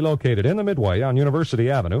 conveniently located in the Midway on University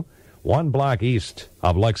Avenue, 1 block east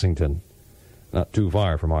of Lexington. Not too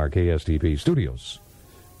far from our KSTP studios.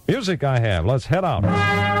 Music I have. Let's head out.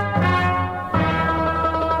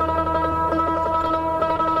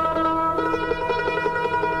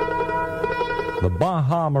 The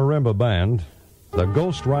Baja Marimba Band, the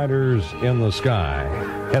Ghost Riders in the Sky,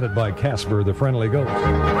 headed by Casper the Friendly Ghost.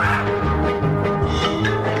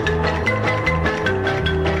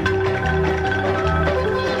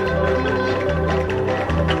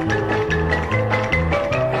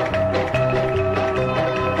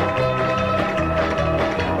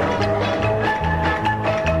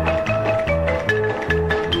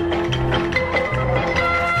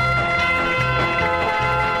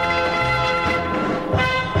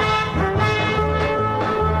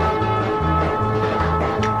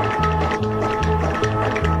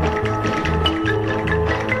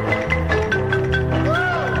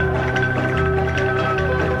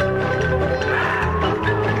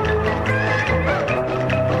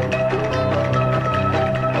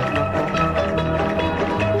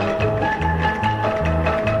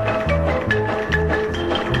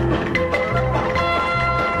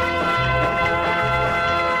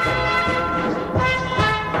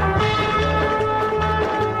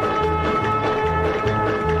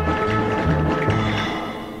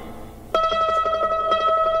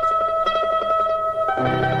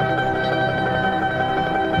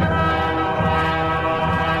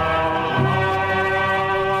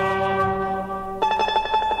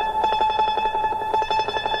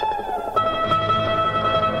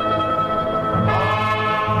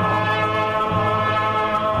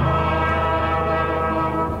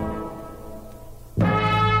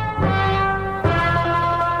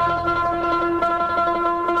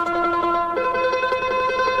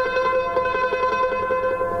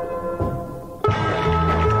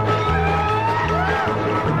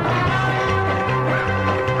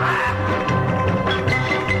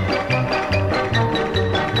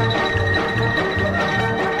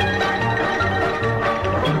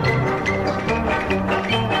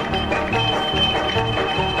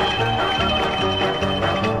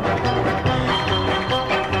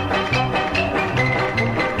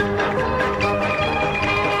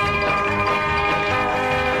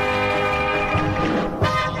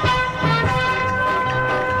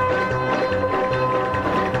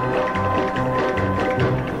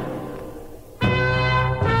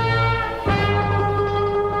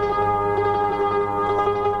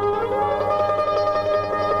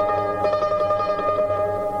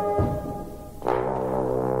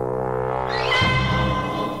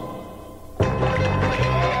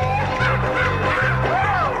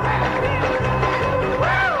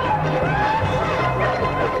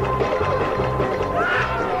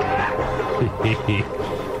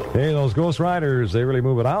 Hey, those Ghost Riders, they really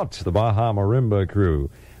move it out. The Baja Marimba crew,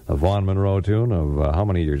 a Vaughn Monroe tune of how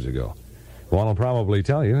many years ago? Vaughn will probably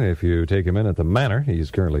tell you if you take him in at the Manor.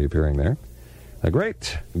 He's currently appearing there. A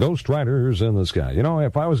great Ghost Riders in the Sky. You know,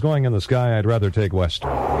 if I was going in the sky, I'd rather take Western.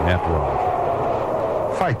 I mean, after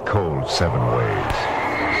all. Fight cold 7 ways.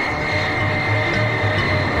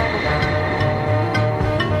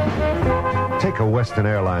 Take a Western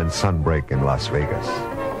Airlines sunbreak in Las Vegas.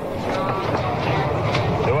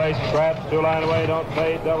 2-way straps, 2-line away, don't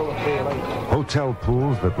fade, double the ceiling. Hotel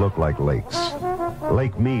pools that look like lakes.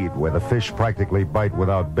 Lake Mead, where the fish practically bite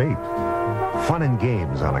without bait. Fun and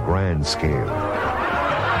games on a grand scale.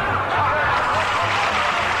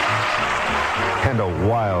 And a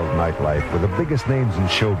wild nightlife with the biggest names in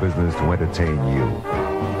show business to entertain you.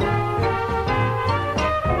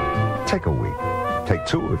 Take a week. Take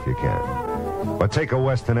 2 if you can. But take a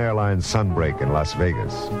Western Airlines sunbreak in Las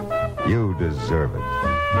Vegas. You deserve it.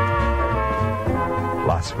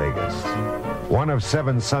 Las Vegas. One of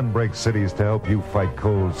 7 sunbreak cities to help you fight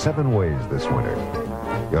cold 7 ways this winter.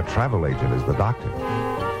 Your travel agent is the doctor.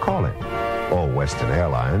 Call him or Western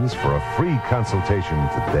Airlines for a free consultation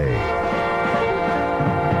today.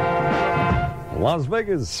 Las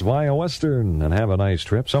Vegas via Western, and have a nice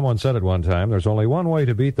trip. Someone said it one time, there's only one way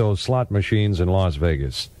to beat those slot machines in Las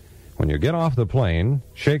Vegas. When you get off the plane,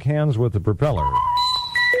 shake hands with the propeller.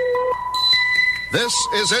 This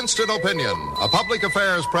is Instant Opinion, a public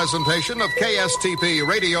affairs presentation of KSTP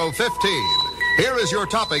Radio 15. Here is your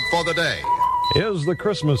topic for the day. Is the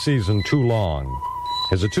Christmas season too long?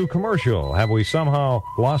 Is it too commercial? Have we somehow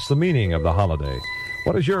lost the meaning of the holiday?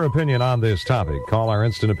 What is your opinion on this topic? Call our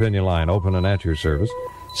Instant Opinion line, open and at your service,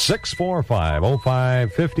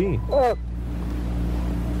 645-0515.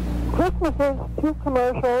 Christmas is too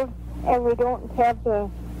commercial, and we don't have the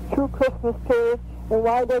true Christmas spirit. And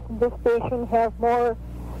why doesn't this station have more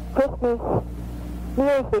Christmas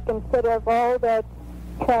music instead of all that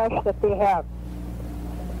trash that they have?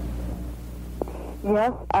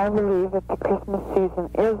 Yes, I believe that the Christmas season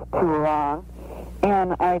is too long,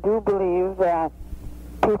 and I do believe that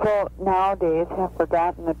people nowadays have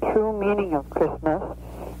forgotten the true meaning of Christmas,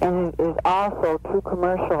 and it is also too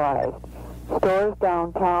commercialized. Stores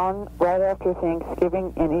downtown, right after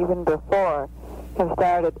Thanksgiving and even before, have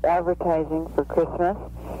started advertising for Christmas,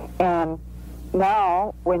 and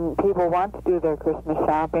now when people want to do their Christmas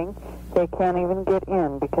shopping, they can't even get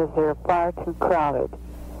in because they're far too crowded.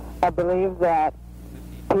 I believe that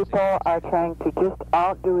people are trying to just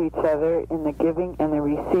outdo each other in the giving and the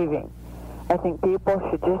receiving. I think people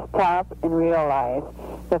should just stop and realize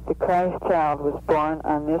that the Christ child was born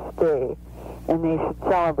on this day, and they should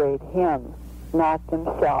celebrate him, not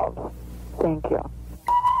themselves. Thank you.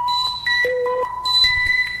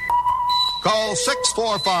 Call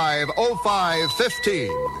 645-0515.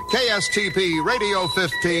 KSTP Radio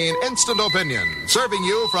 15 Instant Opinion, serving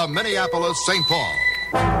you from Minneapolis, St. Paul.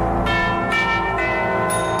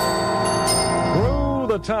 Through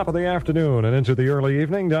the top of the afternoon and into the early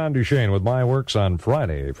evening, Don Duchesne with My Works on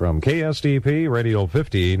Friday from KSTP Radio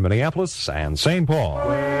 15, Minneapolis and St. Paul.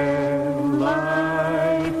 When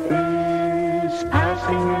life is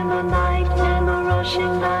passing in the night, in the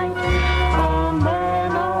rushing night, a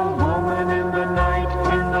man or woman in the night,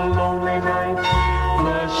 in the lonely night,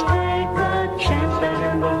 must take the chance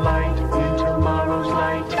that in the light, in tomorrow's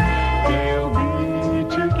light, they'll be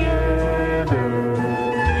together.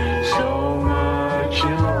 So much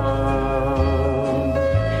in love.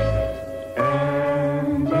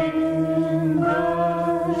 And in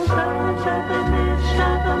the silence of the mist,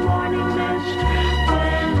 of the morning mist,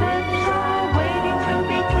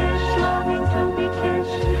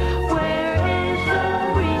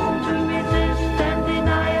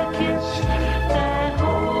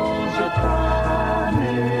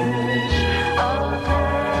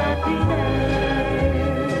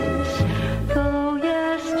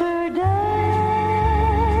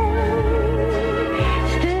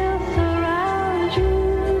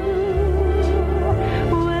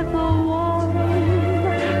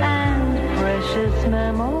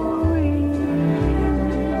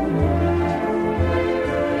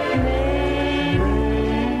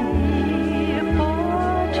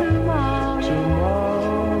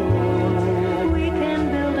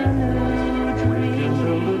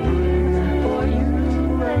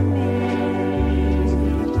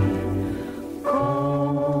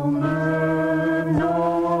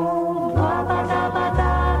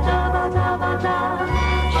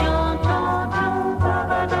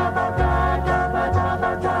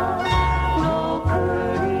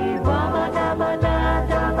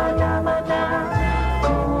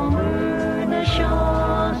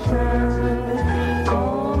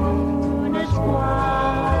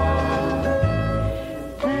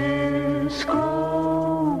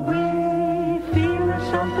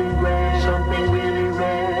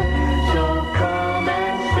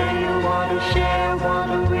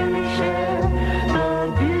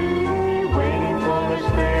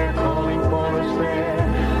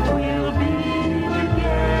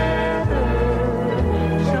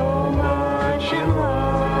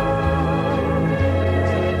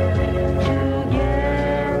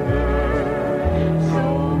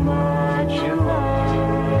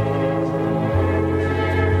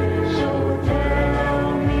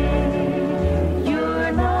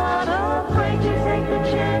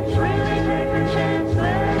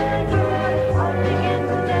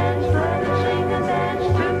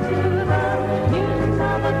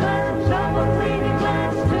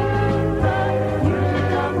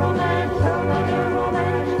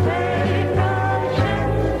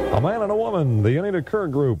 Nolan, the Unita Kerr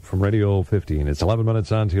Group from Radio 15. It's 11 minutes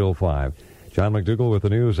until 5. John McDougall with the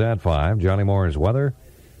news at 5. Johnny Moore's weather.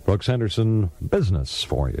 Brooks Henderson, business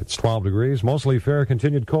for you. It's 12 degrees, mostly fair,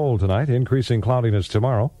 continued cold tonight, increasing cloudiness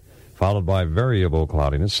tomorrow, followed by variable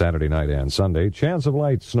cloudiness Saturday night and Sunday. Chance of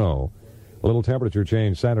light snow. A little temperature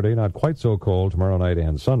change Saturday, not quite so cold tomorrow night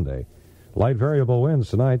and Sunday. Light variable winds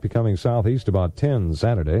tonight, becoming southeast about 10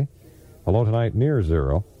 Saturday. A low tonight near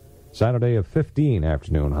 0. Saturday of 15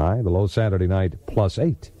 afternoon high. The low Saturday night plus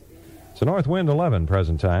 8. So north wind 11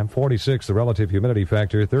 present time, 46 the relative humidity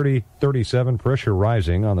factor, 30-37 pressure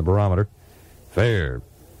rising on the barometer. Fair.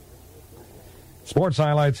 Sports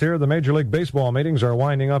highlights here. The Major League Baseball meetings are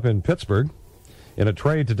winding up in Pittsburgh. In a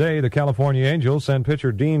trade today, the California Angels send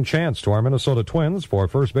pitcher Dean Chance to our Minnesota Twins for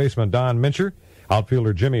first baseman Don Mincher,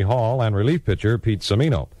 outfielder Jimmy Hall, and relief pitcher Pete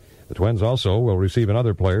Semino. The Twins also will receive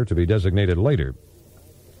another player to be designated later.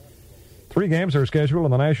 3 games are scheduled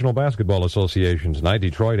in the National Basketball Association tonight.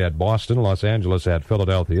 Detroit at Boston, Los Angeles at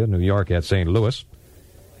Philadelphia, New York at St. Louis.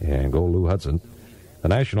 And go Lou Hudson. The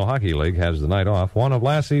National Hockey League has the night off. One of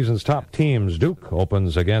last season's top teams, Duke,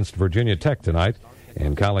 opens against Virginia Tech tonight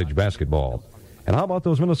in college basketball. And how about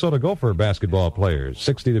those Minnesota Gopher basketball players?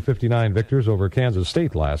 60-59 victors over Kansas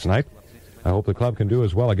State last night. I hope the club can do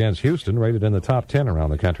as well against Houston, rated in the top 10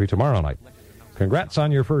 around the country tomorrow night. Congrats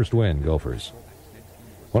on your first win, Gophers.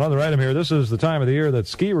 One other item here. This is the time of the year that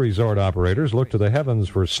ski resort operators look to the heavens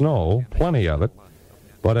for snow, plenty of it.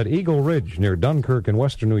 But at Eagle Ridge near Dunkirk in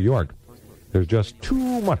western New York, there's just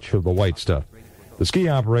too much of the white stuff. The ski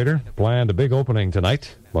operator planned a big opening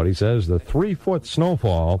tonight, but he says the 3-foot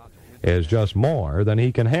snowfall is just more than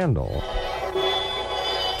he can handle.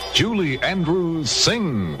 Julie Andrews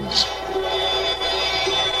sings.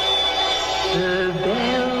 The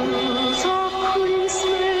bells of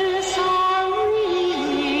Christmas are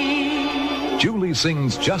ringing. Julie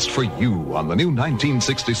sings just for you on the new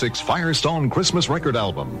 1966 Firestone Christmas record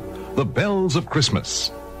album, The Bells of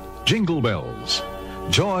Christmas. Jingle Bells,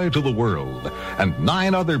 Joy to the World, and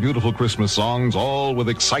 9 other beautiful Christmas songs, all with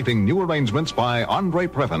exciting new arrangements by Andre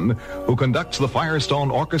Previn, who conducts the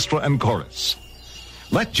Firestone Orchestra and Chorus.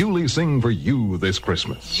 Let Julie sing for you this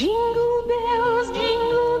Christmas. Jingle bells,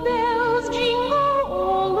 jingle bells, jingle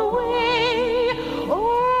all the way.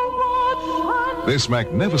 Oh, what fun. This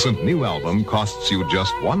magnificent new album costs you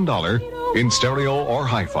just $1 in stereo or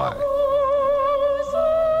hi-fi.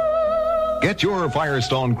 Get your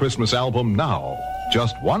Firestone Christmas album now.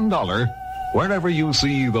 Just $1 wherever you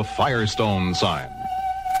see the Firestone sign.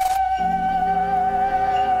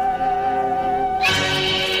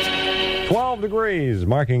 Degrees,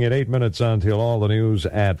 marking it 8 minutes until all the news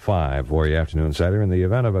at 5 for your afternoon Saturday. In the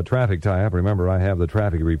event of a traffic tie-up, remember I have the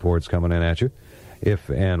traffic reports coming in at you,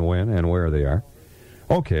 if and when and where they are.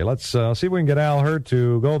 Okay, let's see if we can get Al Hurt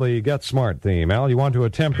to go the Get Smart theme. Al, you want to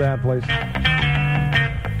attempt that, please?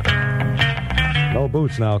 No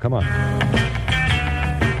boots now, come on.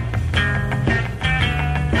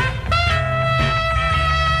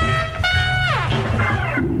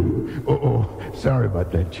 Uh-oh, sorry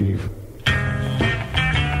about that, Chief.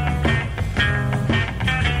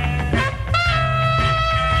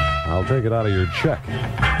 I'll take it out of your check.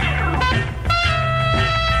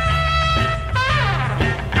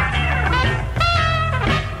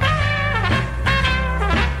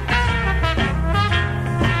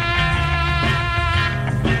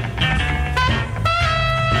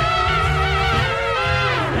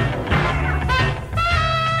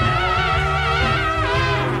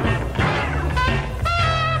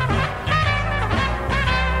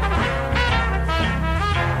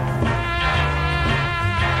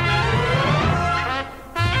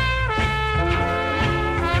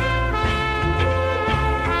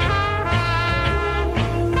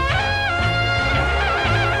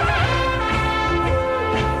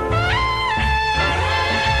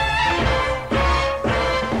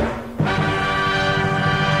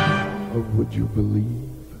 Would you believe?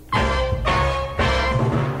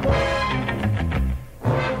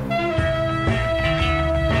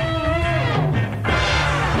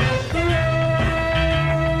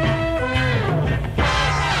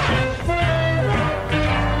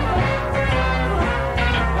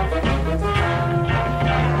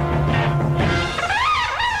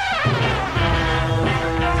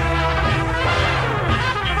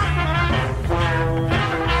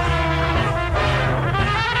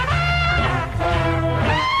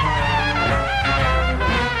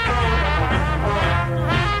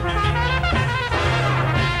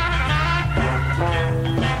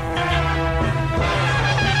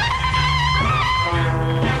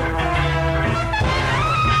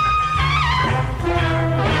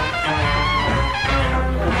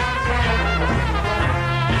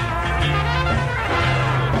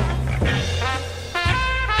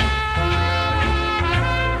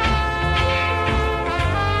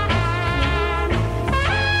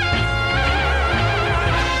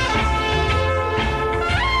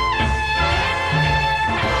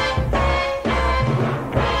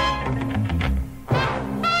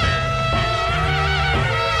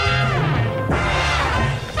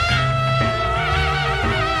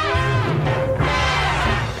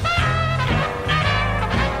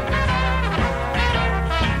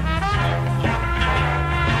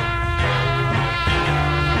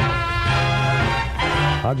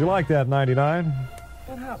 How'd you like that, 99?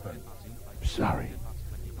 What happened? Sorry.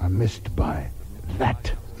 I missed by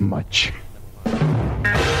that much.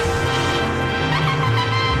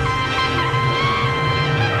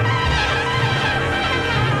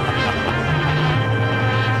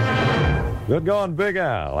 Good going, Big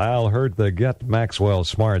Al. Al heard the Get Maxwell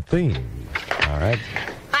Smart theme. All right.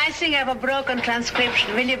 I think I have a broken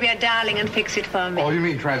transcription. Will you be a darling and fix it for me? Oh, you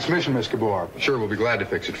mean transmission, Miss Gabor? Sure, we'll be glad to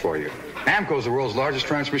fix it for you. AMCO's the world's largest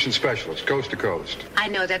transmission specialist, coast to coast. I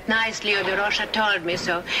know that nice Leo de Rocha told me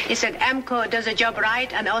so. He said AMCO does a job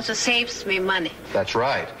right and also saves me money. That's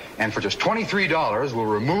right. And for just $23, we'll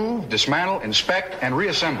remove, dismantle, inspect, and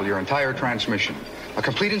reassemble your entire transmission. A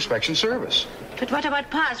complete inspection service. But what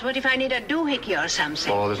about parts? What if I need a doohickey or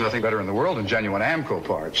something? Oh, there's nothing better in the world than genuine AMCO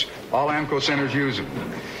parts. All AMCO centers use them.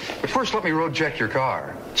 But first, let me road check your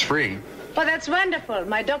car. It's free. Oh, that's wonderful.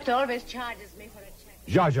 My doctor always charges me for a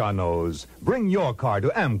check. Zsa knows. Bring your car to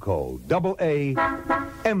AMCO,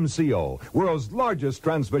 AAMCO, world's largest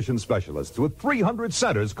transmission specialists with 300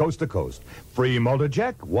 centers coast to coast. Free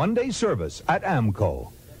multi-check, one-day service at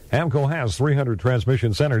AMCO. AMCO has 300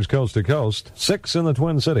 transmission centers coast to coast, 6 in the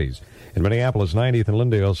Twin Cities. In Minneapolis, 90th and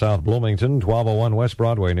Lyndale, South Bloomington, 1201 West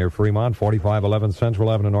Broadway near Fremont, 4511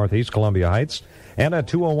 Central Avenue Northeast, Columbia Heights, and at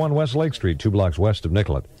 201 West Lake Street, 2 blocks west of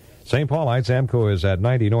Nicollet. St. Paul Heights, AMCO is at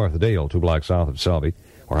 90 North Dale, 2 blocks south of Selby.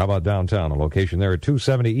 Or how about downtown? A location there at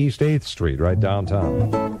 270 East 8th Street, right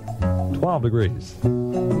downtown. 12 degrees.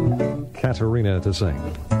 Katerina to sing.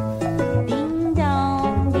 Ding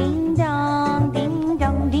dong, ding dong, ding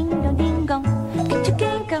dong, ding dong, ding dong.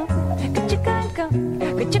 Ka-chicka-go, ka-chicka-go,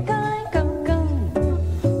 ka-chicka-go, go.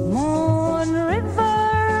 Moon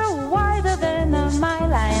River, wider than a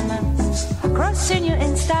mile, I'm crossing you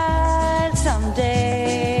in style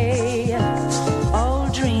someday.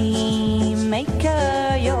 Old dream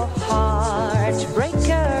maker, your heart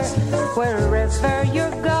breaker, wherever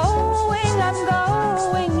you're going, I'm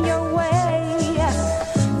going your way.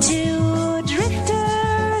 Two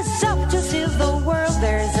drifters up to see the world,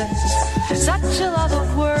 there's such a lot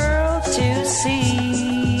of world to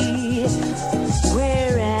see.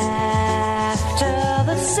 We're after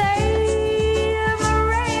the same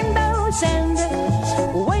rainbows and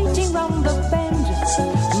waiting round the bend,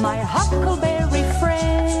 my huckleberry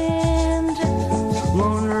friend,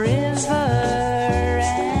 Moon River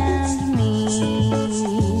and me.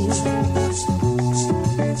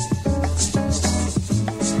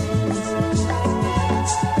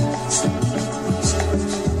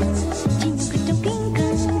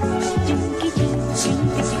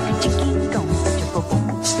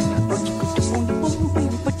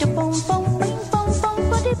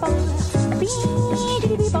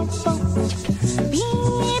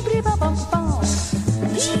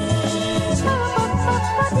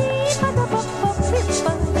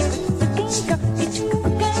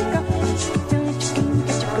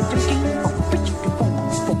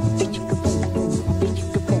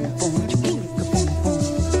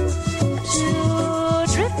 Two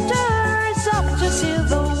drifters up to see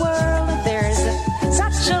the world, there's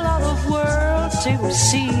such a lot of world to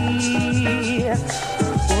see.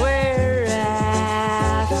 We're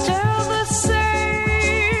after the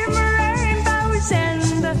same rainbows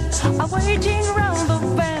and waiting round the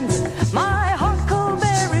bend, my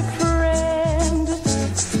huckleberry friend,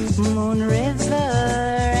 Moon River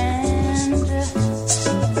and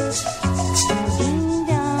ding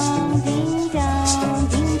dong, ding dong,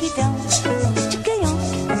 dingy dong, chicka-yonk, chicka-yonk,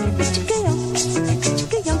 chicka-yonk,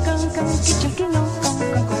 chicka-yonk,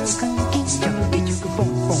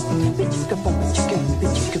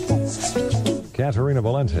 Katerina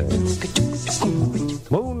Valente.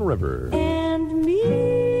 Moon River. and me.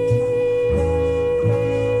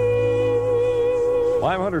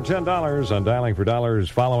 $510 on Dialing for Dollars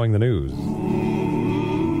following the news.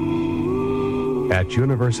 At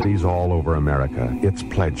universities all over America, it's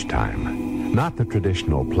pledge time. Not the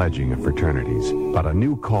traditional pledging of fraternities, but a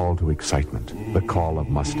new call to excitement, the call of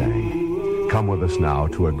Mustang. Come with us now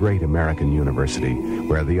to a great American university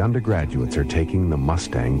where the undergraduates are taking the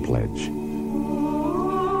Mustang pledge.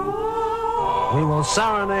 We will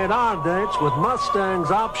serenade our dates with Mustang's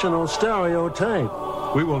optional stereo tape.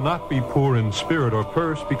 We will not be poor in spirit or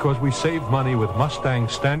purse because we save money with Mustang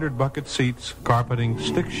standard bucket seats, carpeting,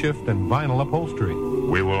 stick shift, and vinyl upholstery.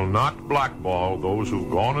 We will not blackball those who've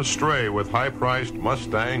gone astray with high-priced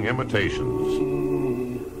Mustang imitations.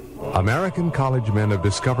 American college men have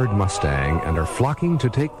discovered Mustang and are flocking to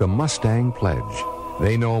take the Mustang pledge.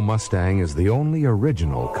 They know Mustang is the only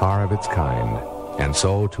original car of its kind. And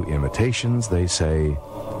so to imitations they say,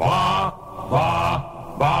 Ba, ba,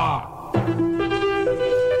 ba.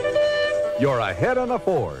 you're ahead on a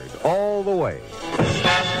Ford all the way.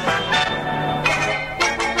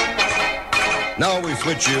 Now we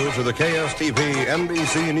switch you to the KSTP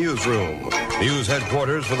NBC Newsroom. News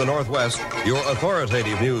headquarters for the Northwest, your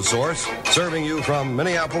authoritative news source, serving you from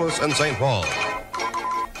Minneapolis and St. Paul.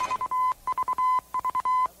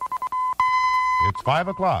 It's 5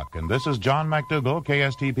 o'clock, and this is John McDougall,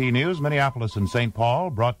 KSTP News, Minneapolis and St. Paul,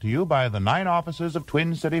 brought to you by the 9 offices of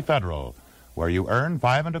Twin City Federal, where you earn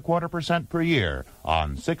 5.25% per year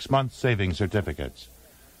on 6-month savings certificates.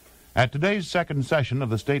 At today's second session of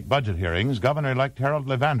the state budget hearings, Governor-elect Harold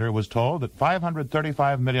Levander was told that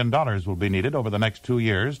 $535 million will be needed over the next 2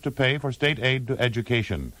 years to pay for state aid to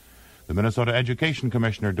education. The Minnesota Education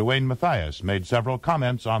Commissioner, Duane Mathias, made several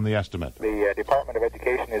comments on the estimate. The Department of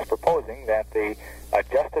Education is proposing that the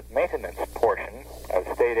adjusted maintenance portion of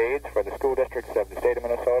state aids for the school districts of the state of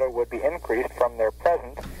Minnesota would be increased from their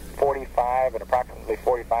present 45 and approximately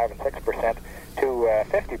 45 and 6% to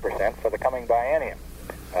 50% for the coming biennium.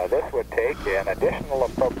 This would take an additional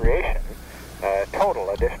appropriation, total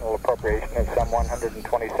additional appropriation of some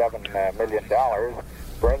 $127 million,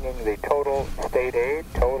 bringing the total state aid,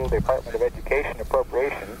 total Department of Education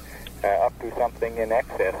appropriation up to something in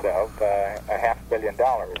excess of $500 million.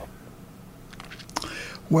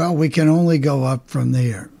 Well, we can only go up from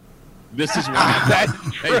there. This is why,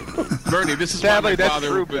 hey, Bernie. This is Sadly, why my that's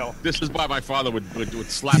father. true, This is why my father would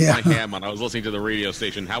slap my hand when I was listening to the radio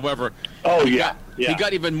station. However, he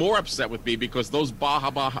got even more upset with me because those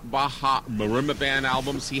Baja Marimba Band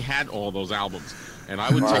albums, he had all those albums, and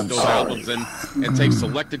I would take those albums and take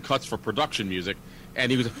selected cuts for production music. And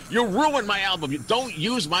he was, you ruined my album. You don't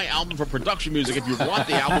use my album for production music. If you want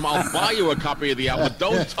the album, I'll buy you a copy of the album. But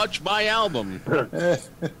don't touch my album. Well,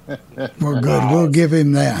 good. We'll give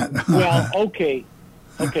him that. Well, okay.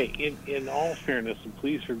 In all fairness, and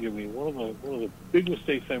please forgive me, one of the big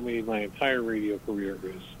mistakes I made my entire radio career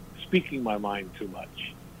was speaking my mind too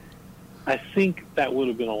much. I think that would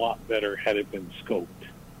have been a lot better had it been scoped.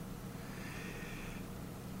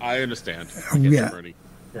 I understand.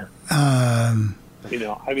 Yeah.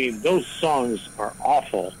 I mean, those songs are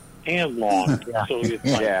awful and long. So it's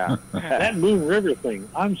like, that Moon River thing,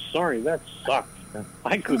 I'm sorry, that sucked.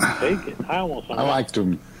 I couldn't take it. I liked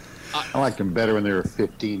them. I liked them better when they were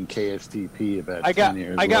 15 KSTP about 10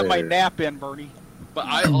 years I got later. my nap in, Bernie. But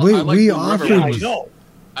I liked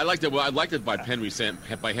it. Well, I liked it by Henry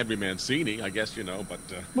Mancini, I guess, but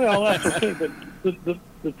well, that's okay. But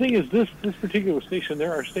the thing is, this particular station,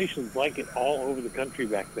 there are stations like it all over the country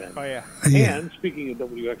back then. Oh yeah. And speaking of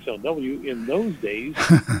WXLW, in those days,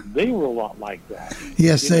 they were a lot like that.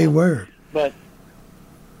 Yes, they were. But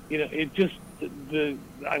it just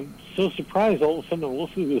I'm so surprised all of a sudden I'm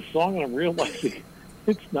listening to this song and I'm realizing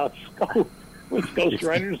it's not scoped. With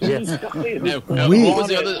Ghostwriters in the Sky.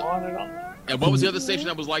 And what was the other station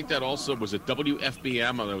that was like that also? Was it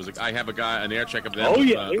WFBM? There was I have an air check of them. Oh,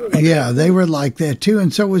 yeah. They were like that, too.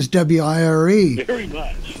 And so was WIRE. Very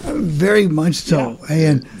much. Very much so.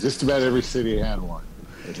 Yeah. And just about every city had one.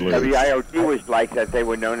 WIOD was like that. They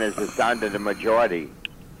were known as the sound of the majority.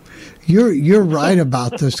 You're right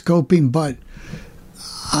about the scoping, but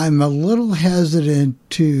I'm a little hesitant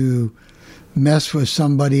to mess with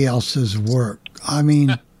somebody else's work. I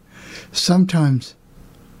mean, sometimes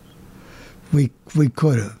we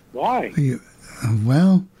could have. Why?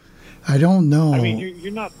 Well, I don't know. I mean,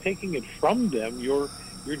 you're not taking it from them. You're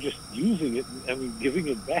just using it. Giving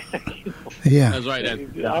it back. Yeah, that's right. I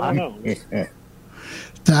don't know.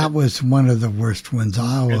 That was one of the worst ones.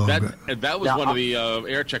 And that was one of the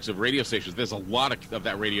air checks of radio stations. There's a lot of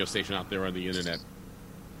that radio station out there on the internet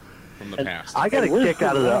from the past. I got a kick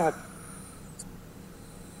out of that.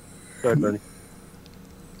 Sorry, Bernie.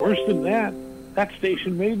 Worse than that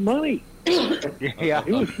station made money. Yeah,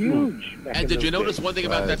 it was huge. And did you notice one thing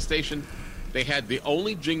about that station? They had the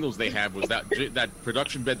only jingles they had was that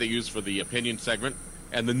production bed they used for the opinion segment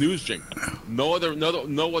and the news jingle. No other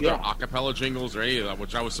acapella jingles or any of that,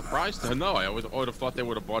 which I was surprised to know. I would have thought they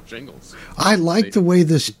would have bought jingles. I liked the way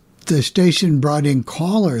the station brought in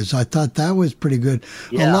callers. I thought that was pretty good.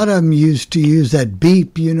 Yeah. A lot of them used to use that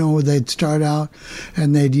beep. They'd start out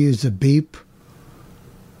and they'd use the beep.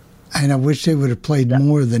 And I wish they would have played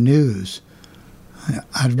more of the news.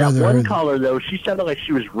 I'd rather one caller, though, she sounded like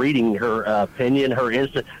she was reading her opinion, her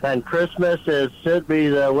instant. And Christmas should be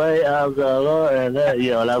the way of the Lord. And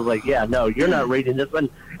and I was like, yeah, no, you're not reading this one.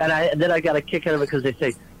 And then I got a kick out of it because they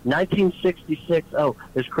say 1966. Oh,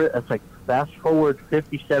 it's like fast forward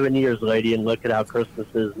 57 years, lady, and look at how Christmas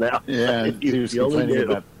is now. Yeah, she was complaining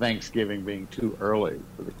about Thanksgiving being too early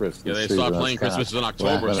for the Christmas season. Yeah, they stopped playing Christmas in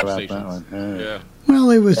October at some stations.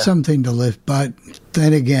 Well, it was something to lift, but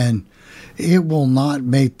then again, it will not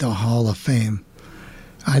make the Hall of Fame.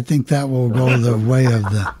 I think that will go the way of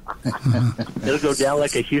the... It'll go down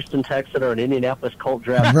like a Houston Texan or an Indianapolis Colt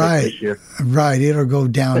draft pick this year. Right, it'll go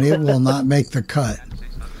down. It will not make the cut.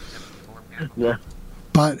 Yeah.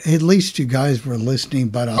 But at least you guys were listening,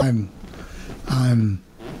 but I'm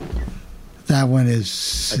that one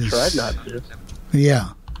is... I tried not to. Yeah.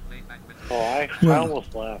 Oh, I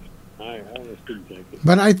almost laughed. I almost didn't take it.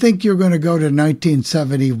 But I think you're going to go to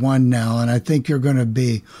 1971 now, and I think you're going to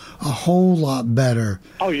be a whole lot better.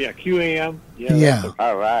 Oh, yeah, QAM. Yeah.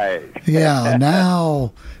 All right. Yeah,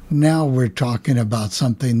 now we're talking about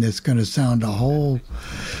something that's going to sound a whole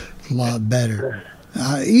lot better.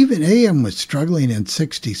 Even AM was struggling in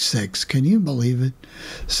 66. Can you believe it?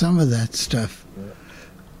 Some of that stuff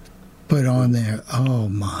put on there. Oh,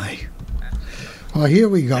 my. Well, here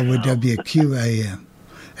we go with WQAM.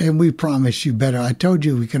 And we promise you better. I told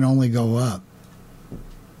you we can only go up.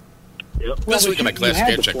 This week in my classic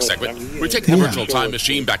air check segment, we're taking the virtual time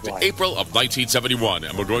machine back to April of 1971,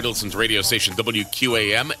 and we're going to listen to radio station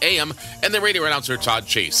WQAM AM and the radio announcer Todd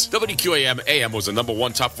Chase. WQAM AM was the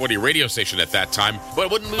 #1 top 40 radio station at that time, but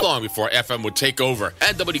it wouldn't be long before FM would take over,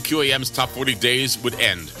 and WQAM's top 40 days would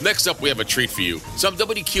end. Next up, we have a treat for you. Some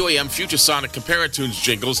WQAM Future Sonic Comparatunes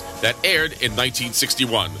jingles that aired in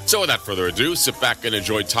 1961. So without further ado, sit back and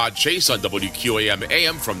enjoy Todd Chase on WQAM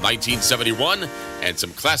AM from 1971, and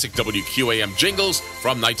some classic WQAM jingles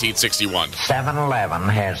from 1961. 7-Eleven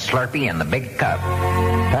has Slurpee in the big cup.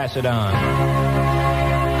 Pass it on.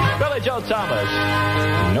 Billy Joe Thomas.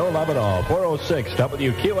 No Love at All. 406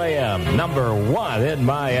 WQAM. #1 in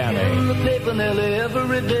Miami.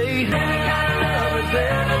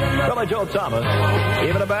 Billy Joe Thomas.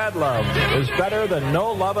 Even a bad love is better than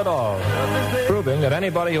no love at all. Proving that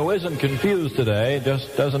anybody who isn't confused today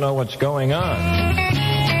just doesn't know what's going on.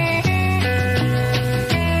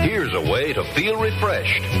 Here's a way to feel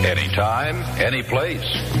refreshed anytime, any place.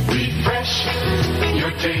 Refresh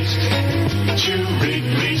your taste. Chew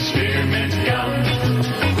Wrigley Spearmint Gum.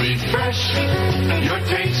 Refresh your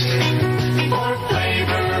taste. For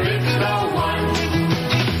flavor, it's the one.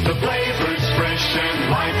 The flavor's fresh and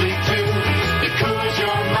lively too. It cools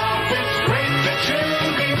your mouth. It's great to chew.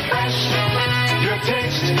 Refresh your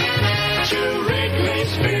taste. Chew Wrigley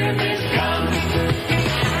Spearmint Gum.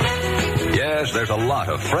 Yes, there's a lot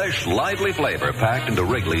of fresh, lively flavor packed into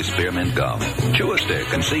Wrigley Spearmint Gum. Chew a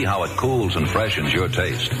stick and see how it cools and freshens your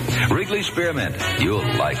taste. Wrigley Spearmint, you'll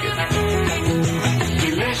like it.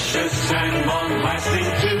 Delicious and long-lasting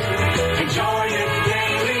too. Enjoy it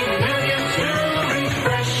daily, millions to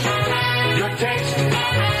refresh your taste.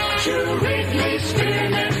 Chew Wrigley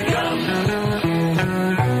Spearmint Gum.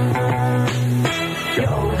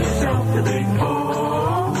 Show yourself the Big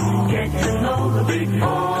Four. Get to know the Big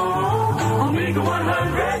Four. Omega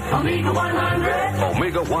 100, Omega 100.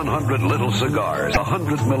 Omega 100 little cigars,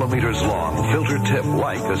 100 millimeters long, filter tip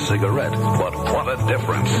like a cigarette. But what a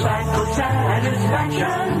difference. Tobacco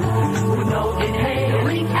satisfaction with no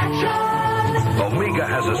inhaling action. Omega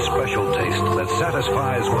has a special taste that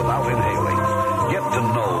satisfies without inhaling. Get to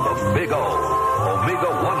know the Big O. Omega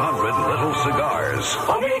 100 little cigars.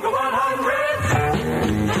 Omega 100.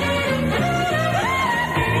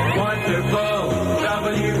 Wonderful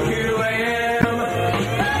WQAM.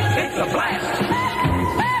 It's a blast.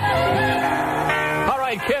 All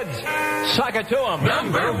right, kids, sock it to them.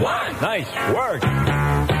 #1. Nice work.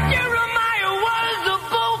 Jeremiah was a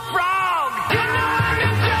bullfrog.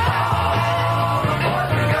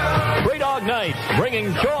 Three Dog Night,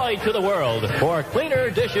 bringing joy to the world for cleaner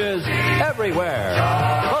dishes everywhere.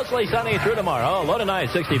 Mostly sunny through tomorrow. Low tonight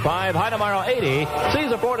 65, high tomorrow 80.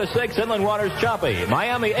 Seas of 4 to 6, inland waters choppy.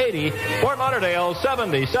 Miami 80, Fort Lauderdale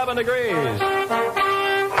 77 degrees.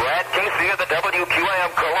 Brad Casey of the WQAM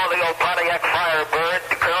Colonial Pontiac Firebird,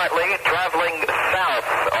 currently traveling south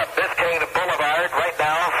on Biscayne Boulevard right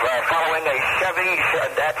now, following a Chevy,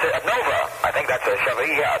 that's a Nova. I think that's a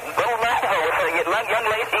Chevy, little Nova with a young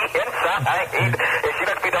lady inside. She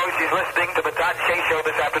lets me know she's listening to the Todd Chase Show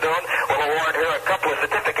this afternoon. We'll award her a couple of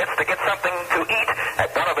certificates to get something to eat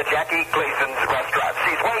at one of the Jackie Gleason's restaurants.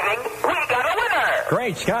 She's waiting. We got a winner!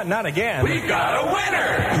 Great, Scott, not again. We got a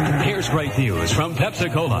winner! Here's great news from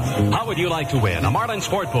Pepsi-Cola. How would you like to win a Marlin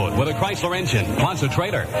Sport Boat with a Chrysler engine, plus a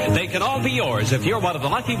trailer? They can all be yours if you're one of the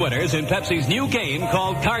lucky winners in Pepsi's new game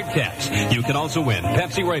called Card Caps. You can also win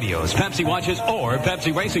Pepsi radios, Pepsi watches, or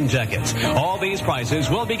Pepsi racing jackets. All these prizes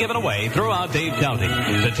will be given away throughout Dade County.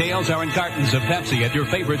 Details are in cartons of Pepsi at your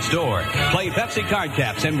favorite store. Play Pepsi Card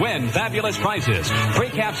Caps and win fabulous prizes. Free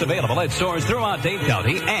caps available at stores throughout Dade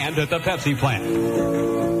County and at the Pepsi plant.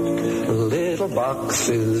 Little little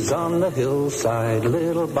boxes on the hillside,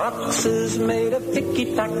 little boxes made of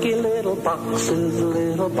ticky-tacky, little boxes,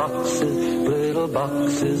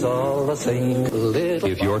 all the same.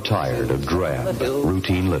 If you're tired of drab,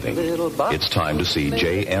 routine living, it's time to see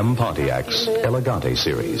J.M. Pontiac's Elegante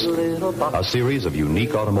series. A series of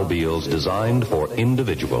unique automobiles designed for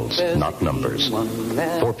individuals, not numbers.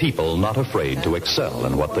 For people not afraid to excel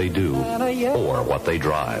in what they do or what they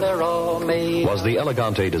drive. Was the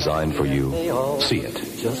Elegante designed for you? See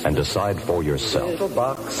it and decide for yourself.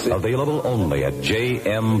 Available only at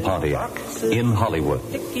J.M. Pontiac in Hollywood,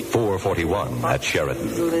 441 at Sheridan.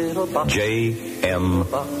 J.M.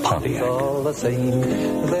 Pontiac. All the same.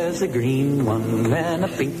 There's a green one and a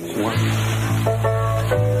pink one.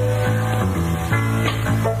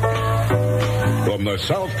 From the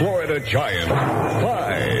South Florida Giant,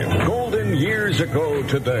 5 golden years ago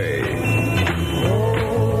today.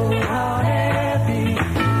 Oh, how happy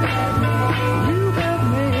you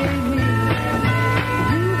have made me.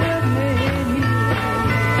 You have made me.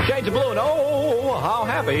 Shades of Blue, and oh, how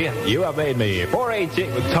happy you have made me.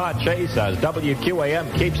 418 with Todd Chase as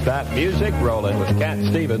WQAM keeps that music rolling with Cat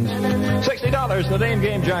Stevens. $60 the name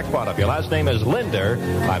game jackpot. If your last name is Linder,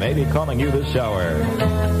 I may be calling you this hour.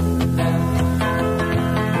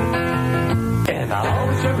 And I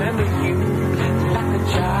always remember you like a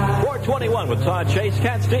child. 421 with Todd Chase,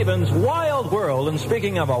 Cat Stevens, Wild World. And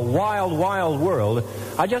speaking of a wild, wild world,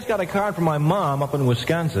 I just got a card from my mom up in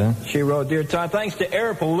Wisconsin. She wrote, "Dear Todd, thanks to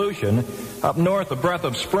air pollution, up north the breath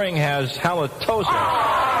of spring has halitosis." We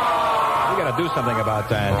got to do something about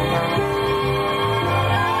that.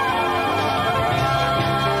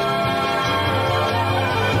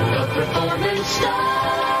 The Performance Star.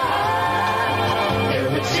 They're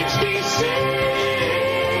with 66.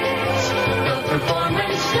 The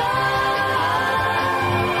Performance Star.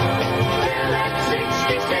 They're at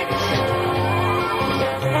 66.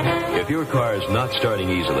 If your car's not starting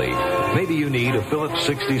easily, maybe you need a Phillips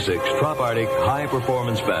 66 Trop Arctic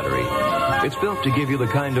high-performance battery. It's built to give you the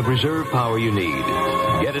kind of reserve power you need.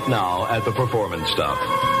 Get it now at the Performance Stop,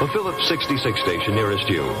 the Phillips 66 station nearest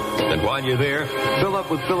you. And while you're there, fill up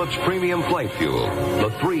with Phillips Premium Flight Fuel, the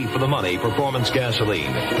 3-for-the-money performance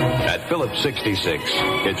gasoline. At Phillips 66,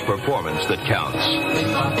 it's performance that counts.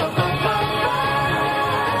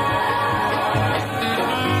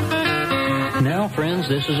 Now, friends,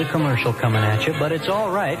 this is a commercial coming at you, but it's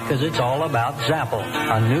all right because it's all about Zapple,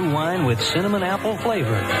 a new wine with cinnamon apple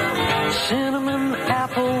flavor. Cinnamon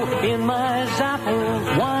apple in my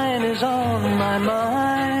Zapple, wine is on my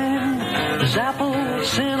mind. Zapple,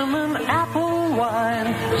 cinnamon apple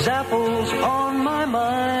wine, Zapple's on my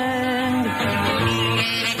mind.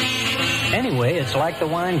 Anyway, it's like the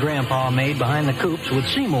wine Grandpa made behind the coops with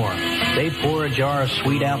Seymour. They'd pour a jar of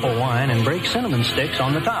sweet apple wine and break cinnamon sticks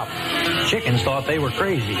on the top. Chickens thought they were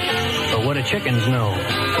crazy. But what do chickens know?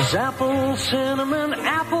 Zapple, cinnamon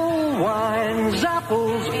apple wine,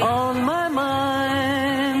 Zapple's on my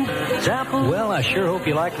mind. Zapple. Well, I sure hope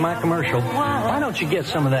you liked my commercial. Why don't you get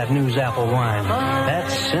some of that new Zapple wine? That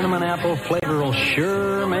cinnamon apple flavor will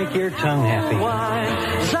sure make your tongue happy. Wine,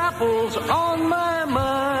 Zapple's on my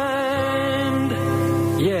mind.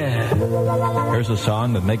 Yeah. Here's a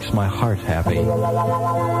song that makes my heart happy.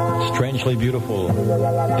 Strangely beautiful.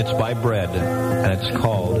 It's by Bread, and it's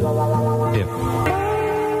called If.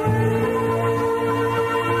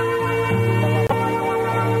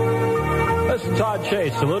 This is Todd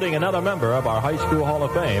Chase saluting another member of our High School Hall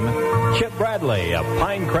of Fame, Chip Bradley of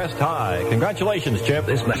Pinecrest High. Congratulations, Chip.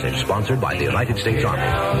 This message sponsored by the United States Army.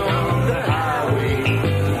 Down the highway,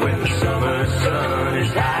 when the summer sun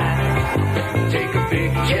is high, take a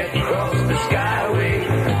big jet across the skyway,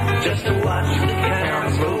 just to watch the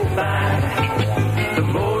clouds roll by. The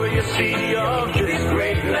more you see of this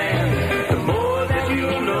great land, the more that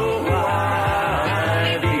you'll know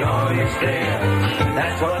why the Army's there.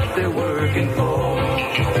 That's what they're working for.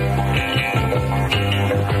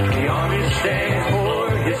 The Army stands for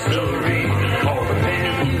history, all the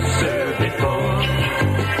men who served it for.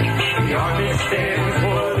 The Army stands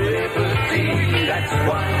for liberty, that's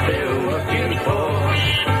what they're working for.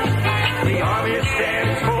 The Army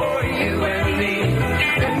stands for you and me,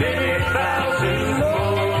 and many thousands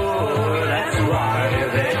more. That's why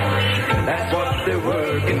they're there, that's what they're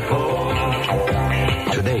working for.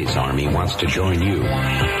 Today's Army wants to join you.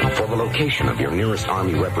 For the location of your nearest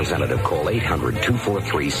Army representative, call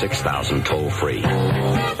 800-243-6000 toll-free.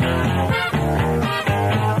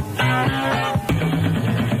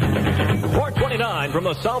 429 headline from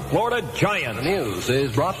the South Florida Giants. The news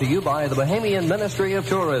is brought to you by the Bahamian Ministry of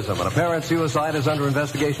Tourism. An apparent suicide is under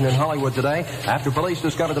investigation in Hollywood today after police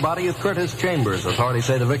discovered the body of Curtis Chambers. Authorities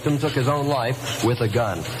say the victim took his own life with a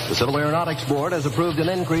gun. The Civil Aeronautics Board has approved an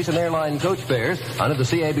increase in airline coach fares. Under the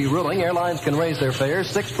CAB ruling, airlines can raise their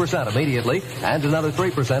fares 6% immediately and another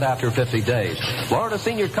 3% after 50 days. Florida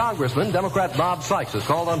Senior Congressman Democrat Bob Sykes has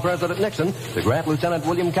called on President Nixon to grant Lieutenant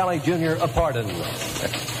William Kelly Jr. a pardon.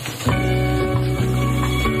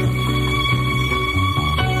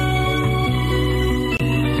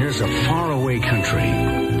 There's a faraway country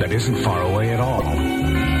that isn't far away at all.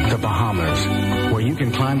 The Bahamas, where you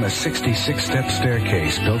can climb a 66-step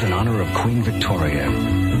staircase built in honor of Queen Victoria.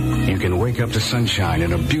 You can wake up to sunshine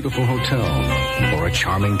in a beautiful hotel or a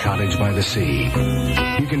charming cottage by the sea.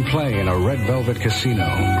 You can play in a red velvet casino.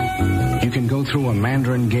 You can go through a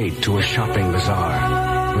Mandarin gate to a shopping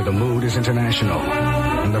bazaar where the mood is international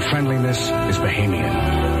and the friendliness is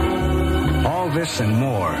Bahamian. All this and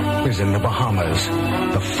more is in the Bahamas,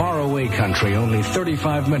 the faraway country only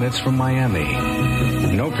 35 minutes from Miami.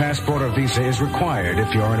 No passport or visa is required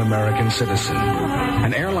if you're an American citizen.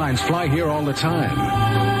 And airlines fly here all the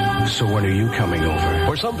time. So when are you coming over?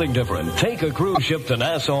 For something different, take a cruise ship to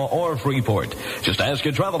Nassau or Freeport. Just ask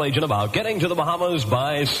your travel agent about getting to the Bahamas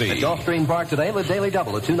by sea. At Gulfstream Park today, the Daily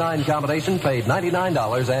Double, a 2-9 combination, paid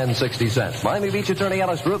 $99.60. Miami Beach attorney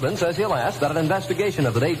Ellis Rubin says he'll ask that an investigation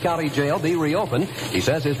of the Dade County Jail be reopened. He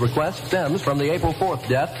says his request stems from the April 4th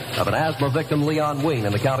death of an asthma victim, Leon Ween,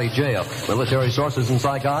 in the county jail. Military sources in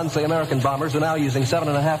Saigon say American bombers are now using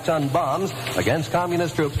 7.5-ton bombs against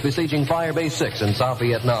communist troops besieging Firebase 6 in South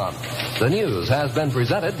Vietnam. The news has been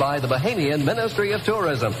presented by the Bahamian Ministry of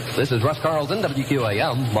Tourism. This is Russ Carlton,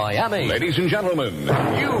 WQAM, Miami. Ladies and gentlemen,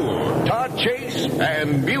 you, Todd Chase,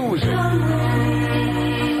 and music.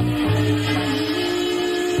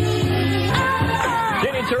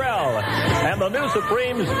 Jeannie Terrell and the New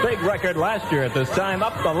Supremes' big record last year at this time,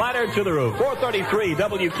 Up the Ladder to the Roof. 433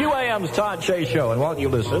 WQAM's Todd Chase Show. And while you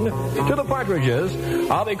listen to the Partridges,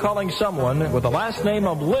 I'll be calling someone with the last name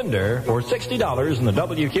of Linder for $60 in the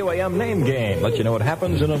WQAM name game. Let you know what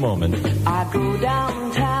happens in a moment. I go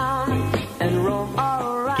downtown and roam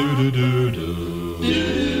around.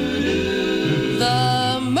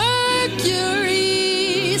 The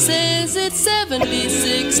mercury says it's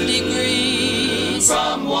 76 degrees.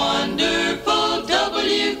 From wonderful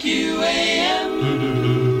WQAM.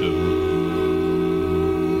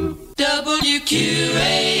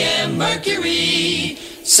 WQAM Mercury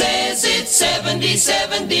says it's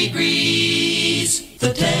 77 degrees.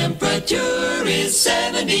 The temperature is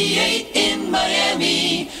 78 in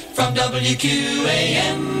Miami. From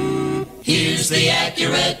WQAM, here's the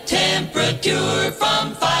accurate temperature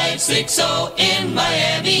from 560 in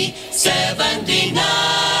Miami,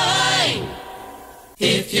 79.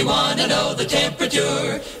 If you want to know the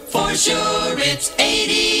temperature, for sure it's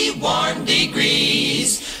 81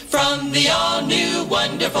 degrees. From the all-new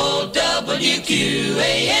wonderful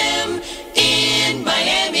WQAM in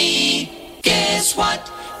Miami. Guess what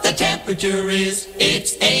the temperature is?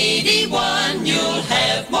 It's 81. You'll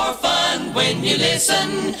have more fun when you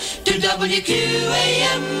listen to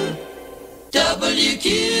WQAM.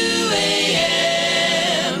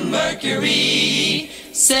 WQAM Mercury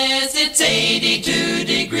says it's 82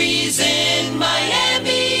 degrees in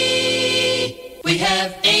Miami. We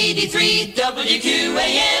have 83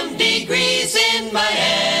 WQAM degrees in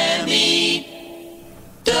Miami.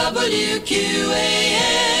 WQAM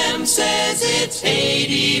says it's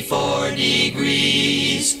 84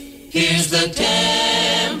 degrees. Here's the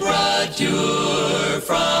temperature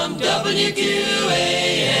from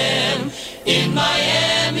WQAM. In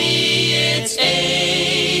Miami, it's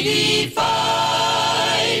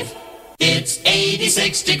 85. It's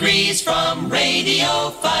 86 degrees from Radio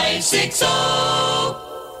 560.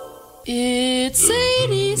 It's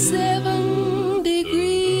 87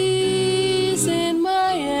 degrees in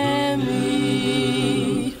Miami.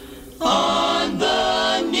 On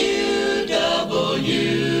the new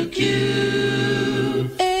WQAM.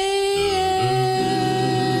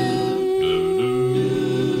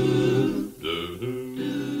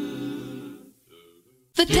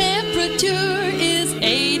 The temperature is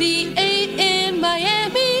 88 in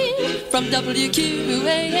Miami from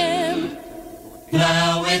WQAM.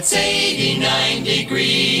 Now it's 89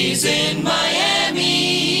 degrees in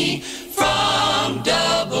Miami from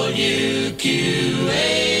WQAM.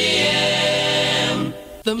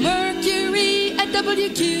 The mercury at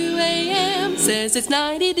WQAM says it's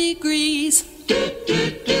 90 degrees.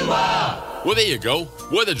 Well, there you go.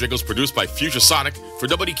 Weather Jiggles produced by Future Sonic for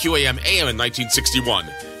WQAM AM in 1961.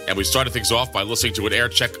 And we started things off by listening to an air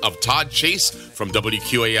check of Todd Chase from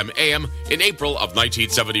WQAM AM in April of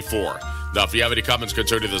 1974. Now, if you have any comments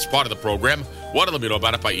concerning this part of the program, want to let me know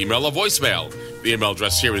about it by email or voicemail. The email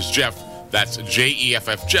address here is Jeff, that's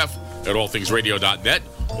Jeff, Jeff, at allthingsradio.net,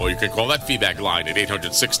 or you can call that feedback line at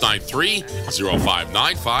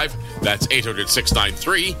 800-693-0595. That's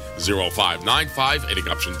 800-693-0595, ending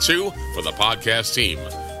option 2 for the podcast team.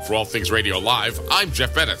 For All Things Radio Live, I'm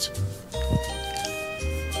Jeff Bennett.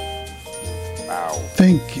 Wow.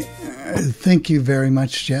 Thank you very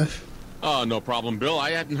much, Jeff. Oh, no problem, Bill.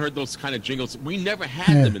 I hadn't heard those kind of jingles. We never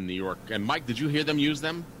had them in New York. And Mike, did you hear them use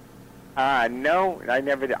them? No, I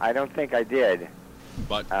never did. I don't think I did.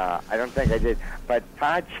 But I don't think I did. But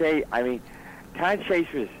Todd Chase, Todd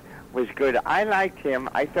Chase was good. I liked him.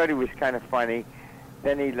 I thought he was kind of funny.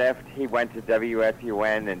 Then he left. He went to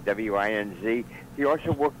WFUN and WINZ. He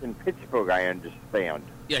also worked in Pittsburgh, I understand.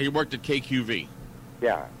 Yeah, he worked at KQV.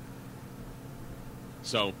 Yeah.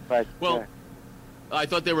 So, but, I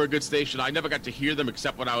thought they were a good station. I never got to hear them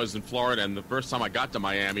except when I was in Florida, and the first time I got to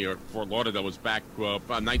Miami or Fort Lauderdale was back in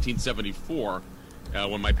 1974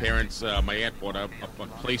 when my parents, my aunt bought a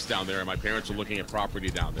place down there, and my parents were looking at property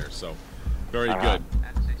down there. So, very good.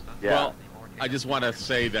 Yeah. Well, I just want to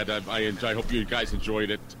say that I hope you guys enjoyed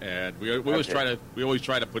it, and we always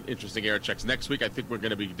try to put interesting air checks. Next week, I think we're going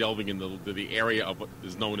to be delving into the area of what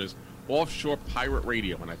is known as offshore pirate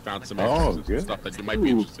radio, and I found some interesting stuff that you might be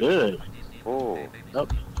interested in. Good. Oh.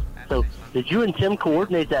 So, did you and Tim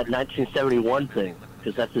coordinate that 1971 thing?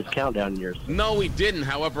 Because that's his countdown years. No, we didn't.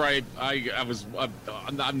 However, I was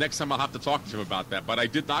next time I'll have to talk to him about that. But I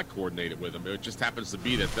did not coordinate it with him. It just happens to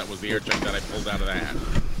be that was the air check that I pulled out of the hat.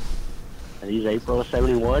 And he's April of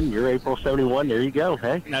 71. You're April 71. There you go.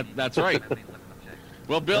 Hey. That's right.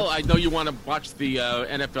 Well, Bill, I know you want to watch the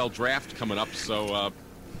NFL draft coming up. So,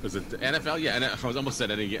 is it NFL? Yeah, I almost said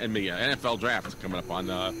NFL draft coming up on.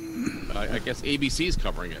 I guess ABC's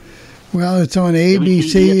covering it. Well, it's on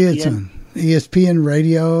ABC. It's on ESPN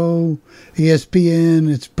Radio,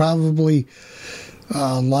 ESPN. It's probably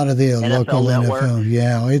a lot of the local Network. NFL.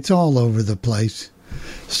 Yeah, it's all over the place.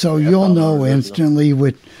 So you'll know instantly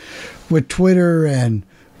with Twitter and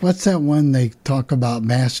what's that one they talk about,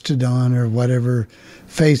 Mastodon or whatever,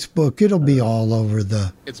 Facebook. It'll be all over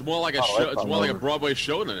the. It's more like a show. It's more like a Broadway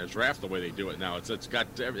show than a draft the way they do it now. It's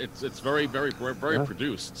very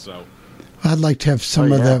produced. So I'd like to have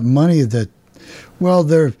some of that money that. Well,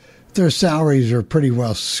 their salaries are pretty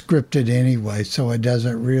well scripted anyway, so it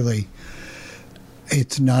doesn't really.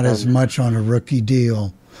 It's not as much on a rookie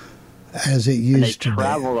deal as it used to be. They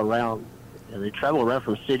travel around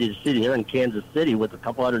from city to city. They're in Kansas City with a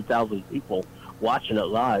couple 100,000 people watching it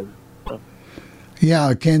live.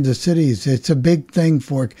 Yeah, Kansas City's. It's a big thing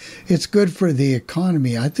it's good for the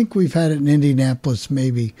economy. I think we've had it in Indianapolis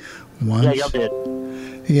maybe once. Yeah, y'all did.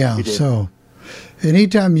 Yeah, you did. So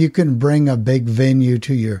anytime you can bring a big venue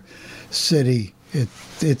to your city,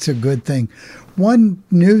 it's a good thing. One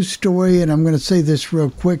news story, and I'm going to say this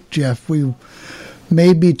real quick, Jeff. We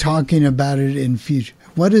may be talking about it in future.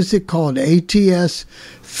 What is it called? ATS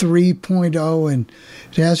 3.0, and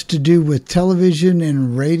it has to do with television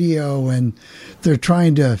and radio, and they're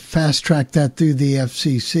trying to fast track that through the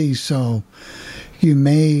FCC. So you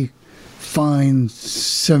may find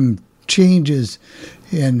some changes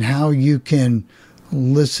in how you can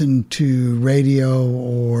listen to radio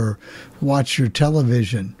or watch your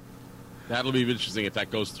television. That'll be interesting if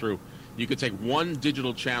that goes through. You could take one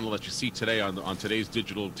digital channel that you see today on today's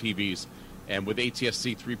digital TVs, and with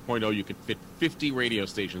ATSC 3.0, you can fit 50 radio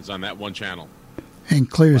stations on that one channel. And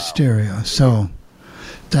clear stereo. So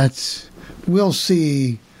we'll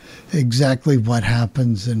see exactly what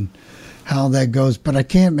happens and how that goes. But I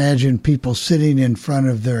can't imagine people sitting in front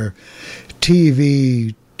of their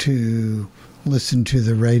TV to listen to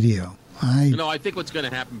the radio. I think what's going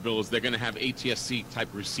to happen, Bill, is they're going to have ATSC type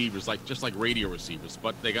receivers, just like radio receivers,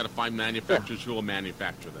 but they got to find manufacturers who will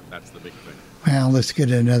manufacture them. That's the big thing. Well, let's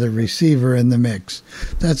get another receiver in the mix.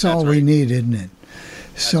 That's all we need, isn't it?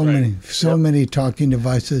 So many talking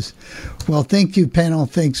devices. Well, thank you, panel.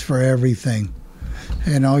 Thanks for everything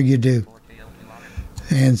and all you do.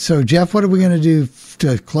 And so, Jeff, what are we going to do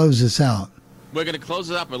to close this out? We're going to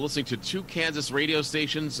close it up by listening to two Kansas radio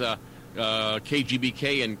stations,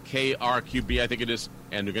 KGBK and KRQB, I think it is.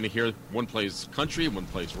 And we're going to hear one plays country, one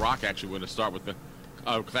plays rock. Actually, we're going to start with the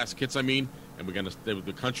classic hits, and we're going to stay with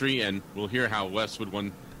the country, and we'll hear how Westwood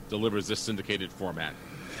One delivers this syndicated format.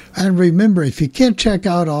 And remember, if you can't check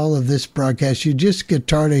out all of this broadcast, you just get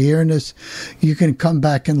tired of hearing us, you can come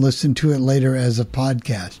back and listen to it later as a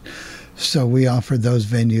podcast. So we offer those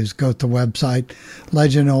venues. Go to the website,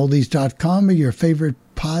 legendoldies.com, or your favorite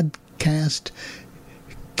podcast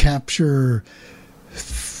capture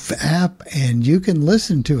app, and you can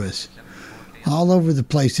listen to us all over the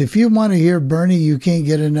place. If you want to hear Bernie, you can't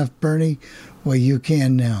get enough Bernie. Well, you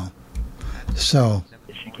can now. So,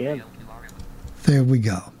 yes, you can. There we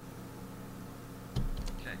go.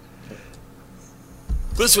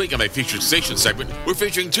 This week on my featured station segment, we're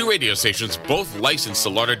featuring two radio stations, both licensed to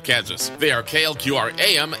Larned, Kansas. They are KLQR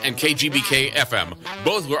AM and KGBK FM.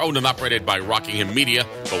 Both were owned and operated by Rockingham Media,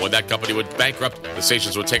 but when that company went bankrupt, the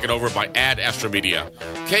stations were taken over by AD Astro Media.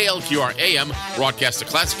 KLQR AM broadcasts the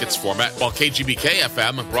classic hits format, while KGBK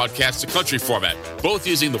FM broadcasts the country format, both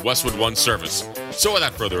using the Westwood One service. So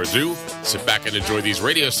without further ado, sit back and enjoy these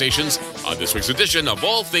radio stations on this week's edition of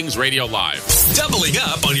All Things Radio Live. Doubling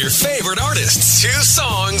up on your favorite artists. 2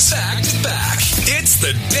 songs back to back. It's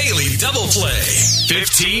the Daily Double Play.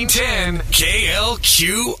 1510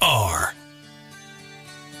 KLQR.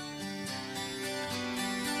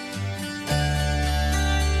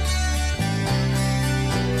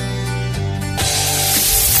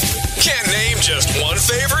 Can't name just one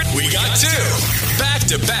favorite? We got 2. Back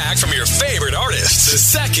to back from your favorite artists. The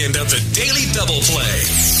second of the Daily Double Play.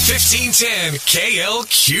 1510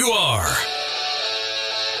 KLQR.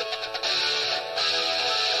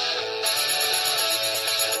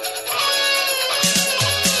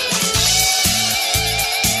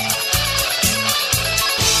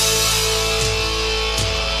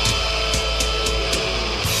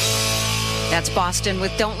 That's Boston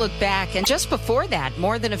with Don't Look Back. And just before that,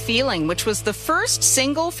 More Than a Feeling, which was the first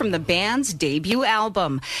single from the band's debut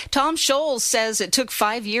album. Tom Scholes says it took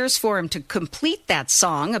 5 years for him to complete that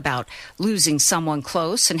song about losing someone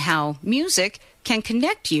close and how music can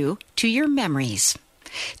connect you to your memories.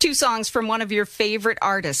 2 songs from one of your favorite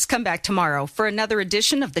artists. Come back tomorrow for another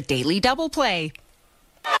edition of the Daily Double Play.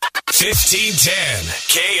 1510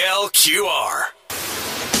 KLQR.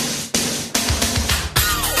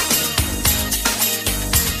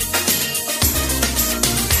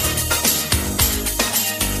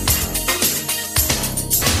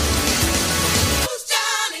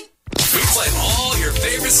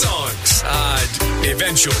 Favorite songs.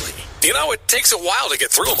 Eventually. You know, it takes a while to get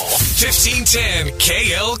through them all. 1510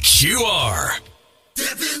 KLQR.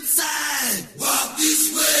 Step inside, walk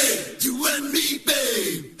this way, you and me,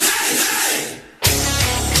 babe. Hey, hey!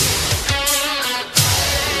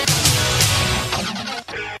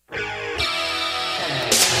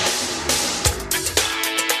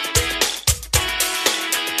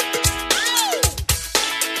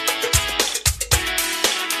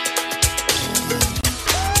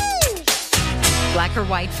 Black or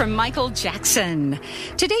White from Michael Jackson.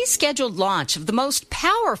 Today's scheduled launch of the most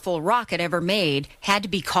powerful rocket ever made had to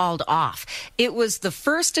be called off. It was the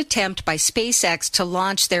first attempt by SpaceX to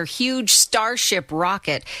launch their huge Starship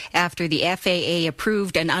rocket after the FAA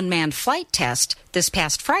approved an unmanned flight test this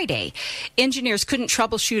past Friday. Engineers couldn't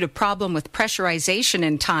troubleshoot a problem with pressurization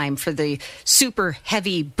in time for the super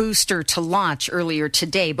heavy booster to launch earlier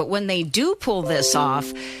today. But when they do pull this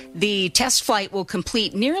off, the test flight will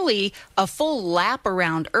complete nearly a full lap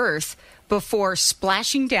around Earth before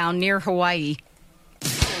splashing down near Hawaii.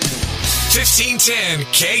 1510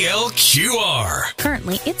 KLQR.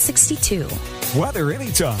 Currently, it's 62. Weather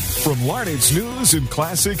anytime from Larned's News and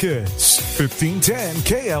Classic Hits. 1510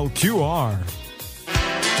 KLQR.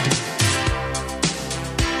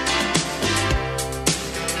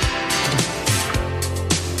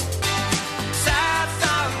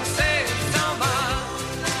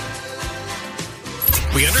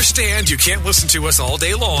 We understand you can't listen to us all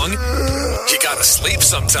day long. You gotta sleep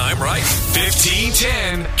sometime, right?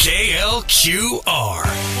 1510 KLQR.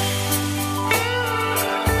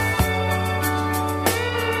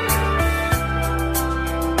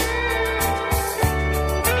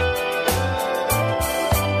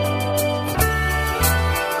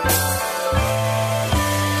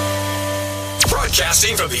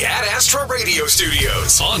 Broadcasting from the Ad Astro Radio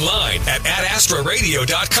Studios. Online at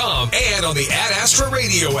adastroradio.com and on the Ad Astro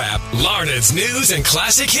Radio app. Larned's News and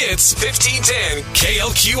Classic Hits. 1510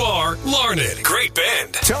 KLQR. Larned. Great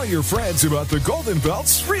Bend. Tell your friends about the Golden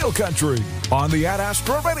Belt's Real Country on the Ad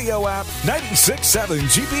Astro Radio app. 96.7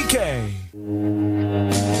 GPK.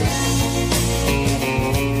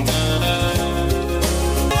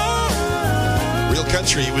 Real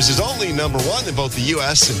Country was his only #1 in both the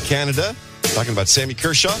U.S. and Canada. Talking about Sammy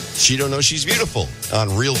Kershaw, She Don't Know She's Beautiful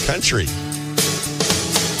on Real Country.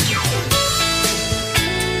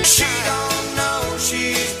 She don't know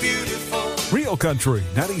she's beautiful. Real Country,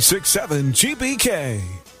 96.7 GBK.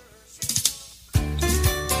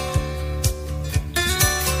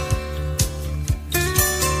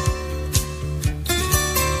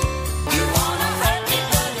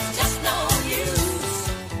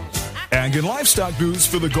 ag and livestock news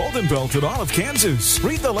for the Golden Belt and all of Kansas.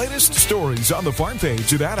 Read the latest stories on the farm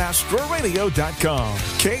page at AdAstroRadio.com.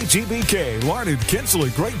 KGBK, Larned, Kinsley,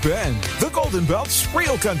 Great Bend. The Golden Belt's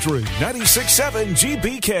real country, 96.7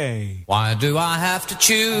 GBK. Why do I have to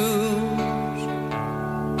choose?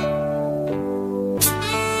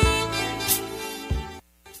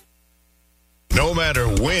 No matter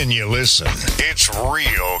when you listen, it's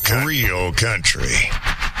real country.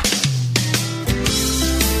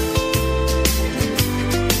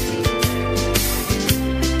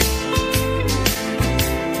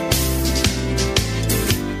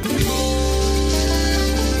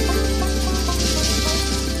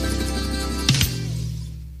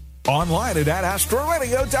 Online at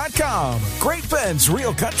AdAstroRadio.com. Great Bend's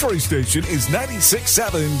real country station is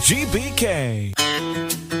 96.7 GBK.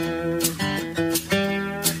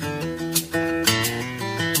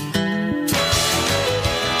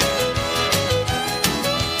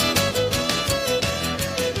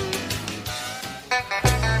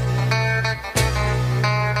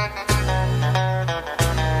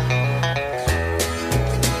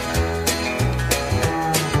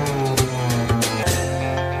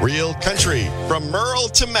 Real Country. From Merle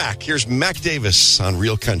to Mac. Here's Mac Davis on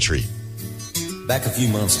Real Country. Back a few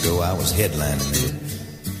months ago, I was headlining the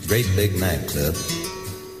Great Big Mac Club.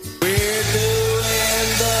 We're doing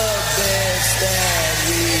the best that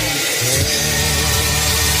we can.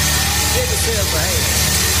 Give yourself a hand.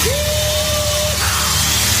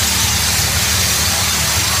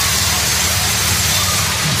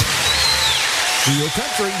 Real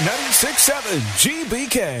Country 96.7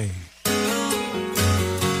 GBK.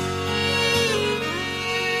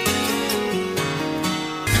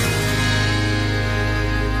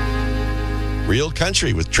 Real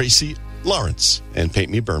Country with Tracy Lawrence and Paint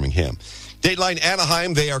Me Birmingham. Dateline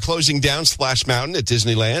Anaheim, they are closing down Splash Mountain at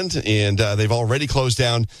Disneyland, and they've already closed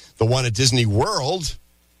down the one at Disney World.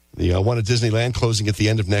 The one at Disneyland closing at the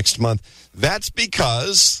end of next month. That's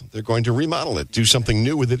because they're going to remodel it, do something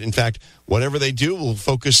new with it. In fact, whatever they do will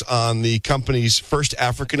focus on the company's first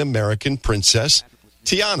African-American princess,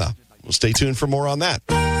 Tiana. We'll stay tuned for more on that.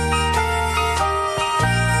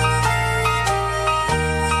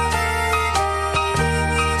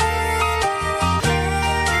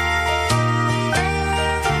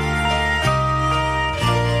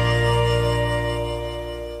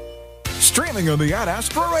 Streaming on the Ad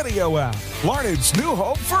Astro Radio app. Larned's new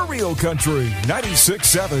home for Real Country,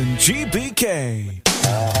 96.7 GBK.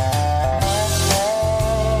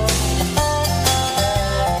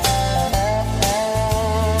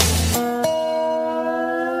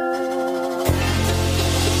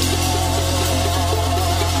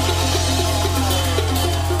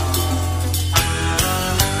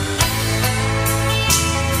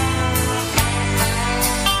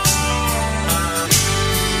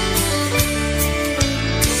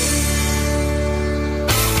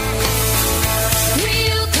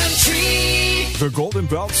 The Golden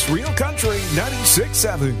Belt's Real Country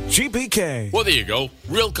 96.7 GBK. Well, there you go.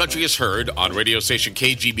 Real Country is heard on radio station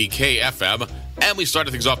KGBK FM. And we started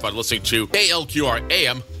things off by listening to KLQR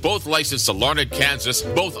AM, both licensed to Larned, Kansas,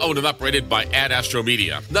 both owned and operated by AD Astro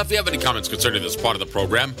Media. Now, if you have any comments concerning this part of the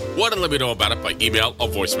program, want to let me know about it by email or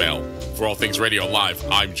voicemail. For All Things Radio Live,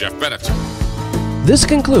 I'm Jeff Bennett. This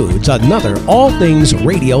concludes another All Things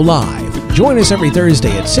Radio Live. Join us every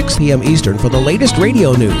Thursday at 6 p.m. Eastern for the latest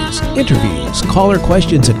radio news, interviews, caller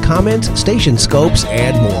questions and comments, station scopes,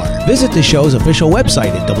 and more. Visit the show's official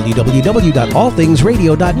website at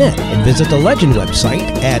www.allthingsradio.net and visit the Legend website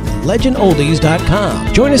at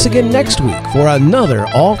legendoldies.com. Join us again next week for another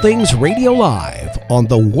All Things Radio Live on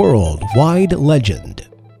the Worldwide Legend.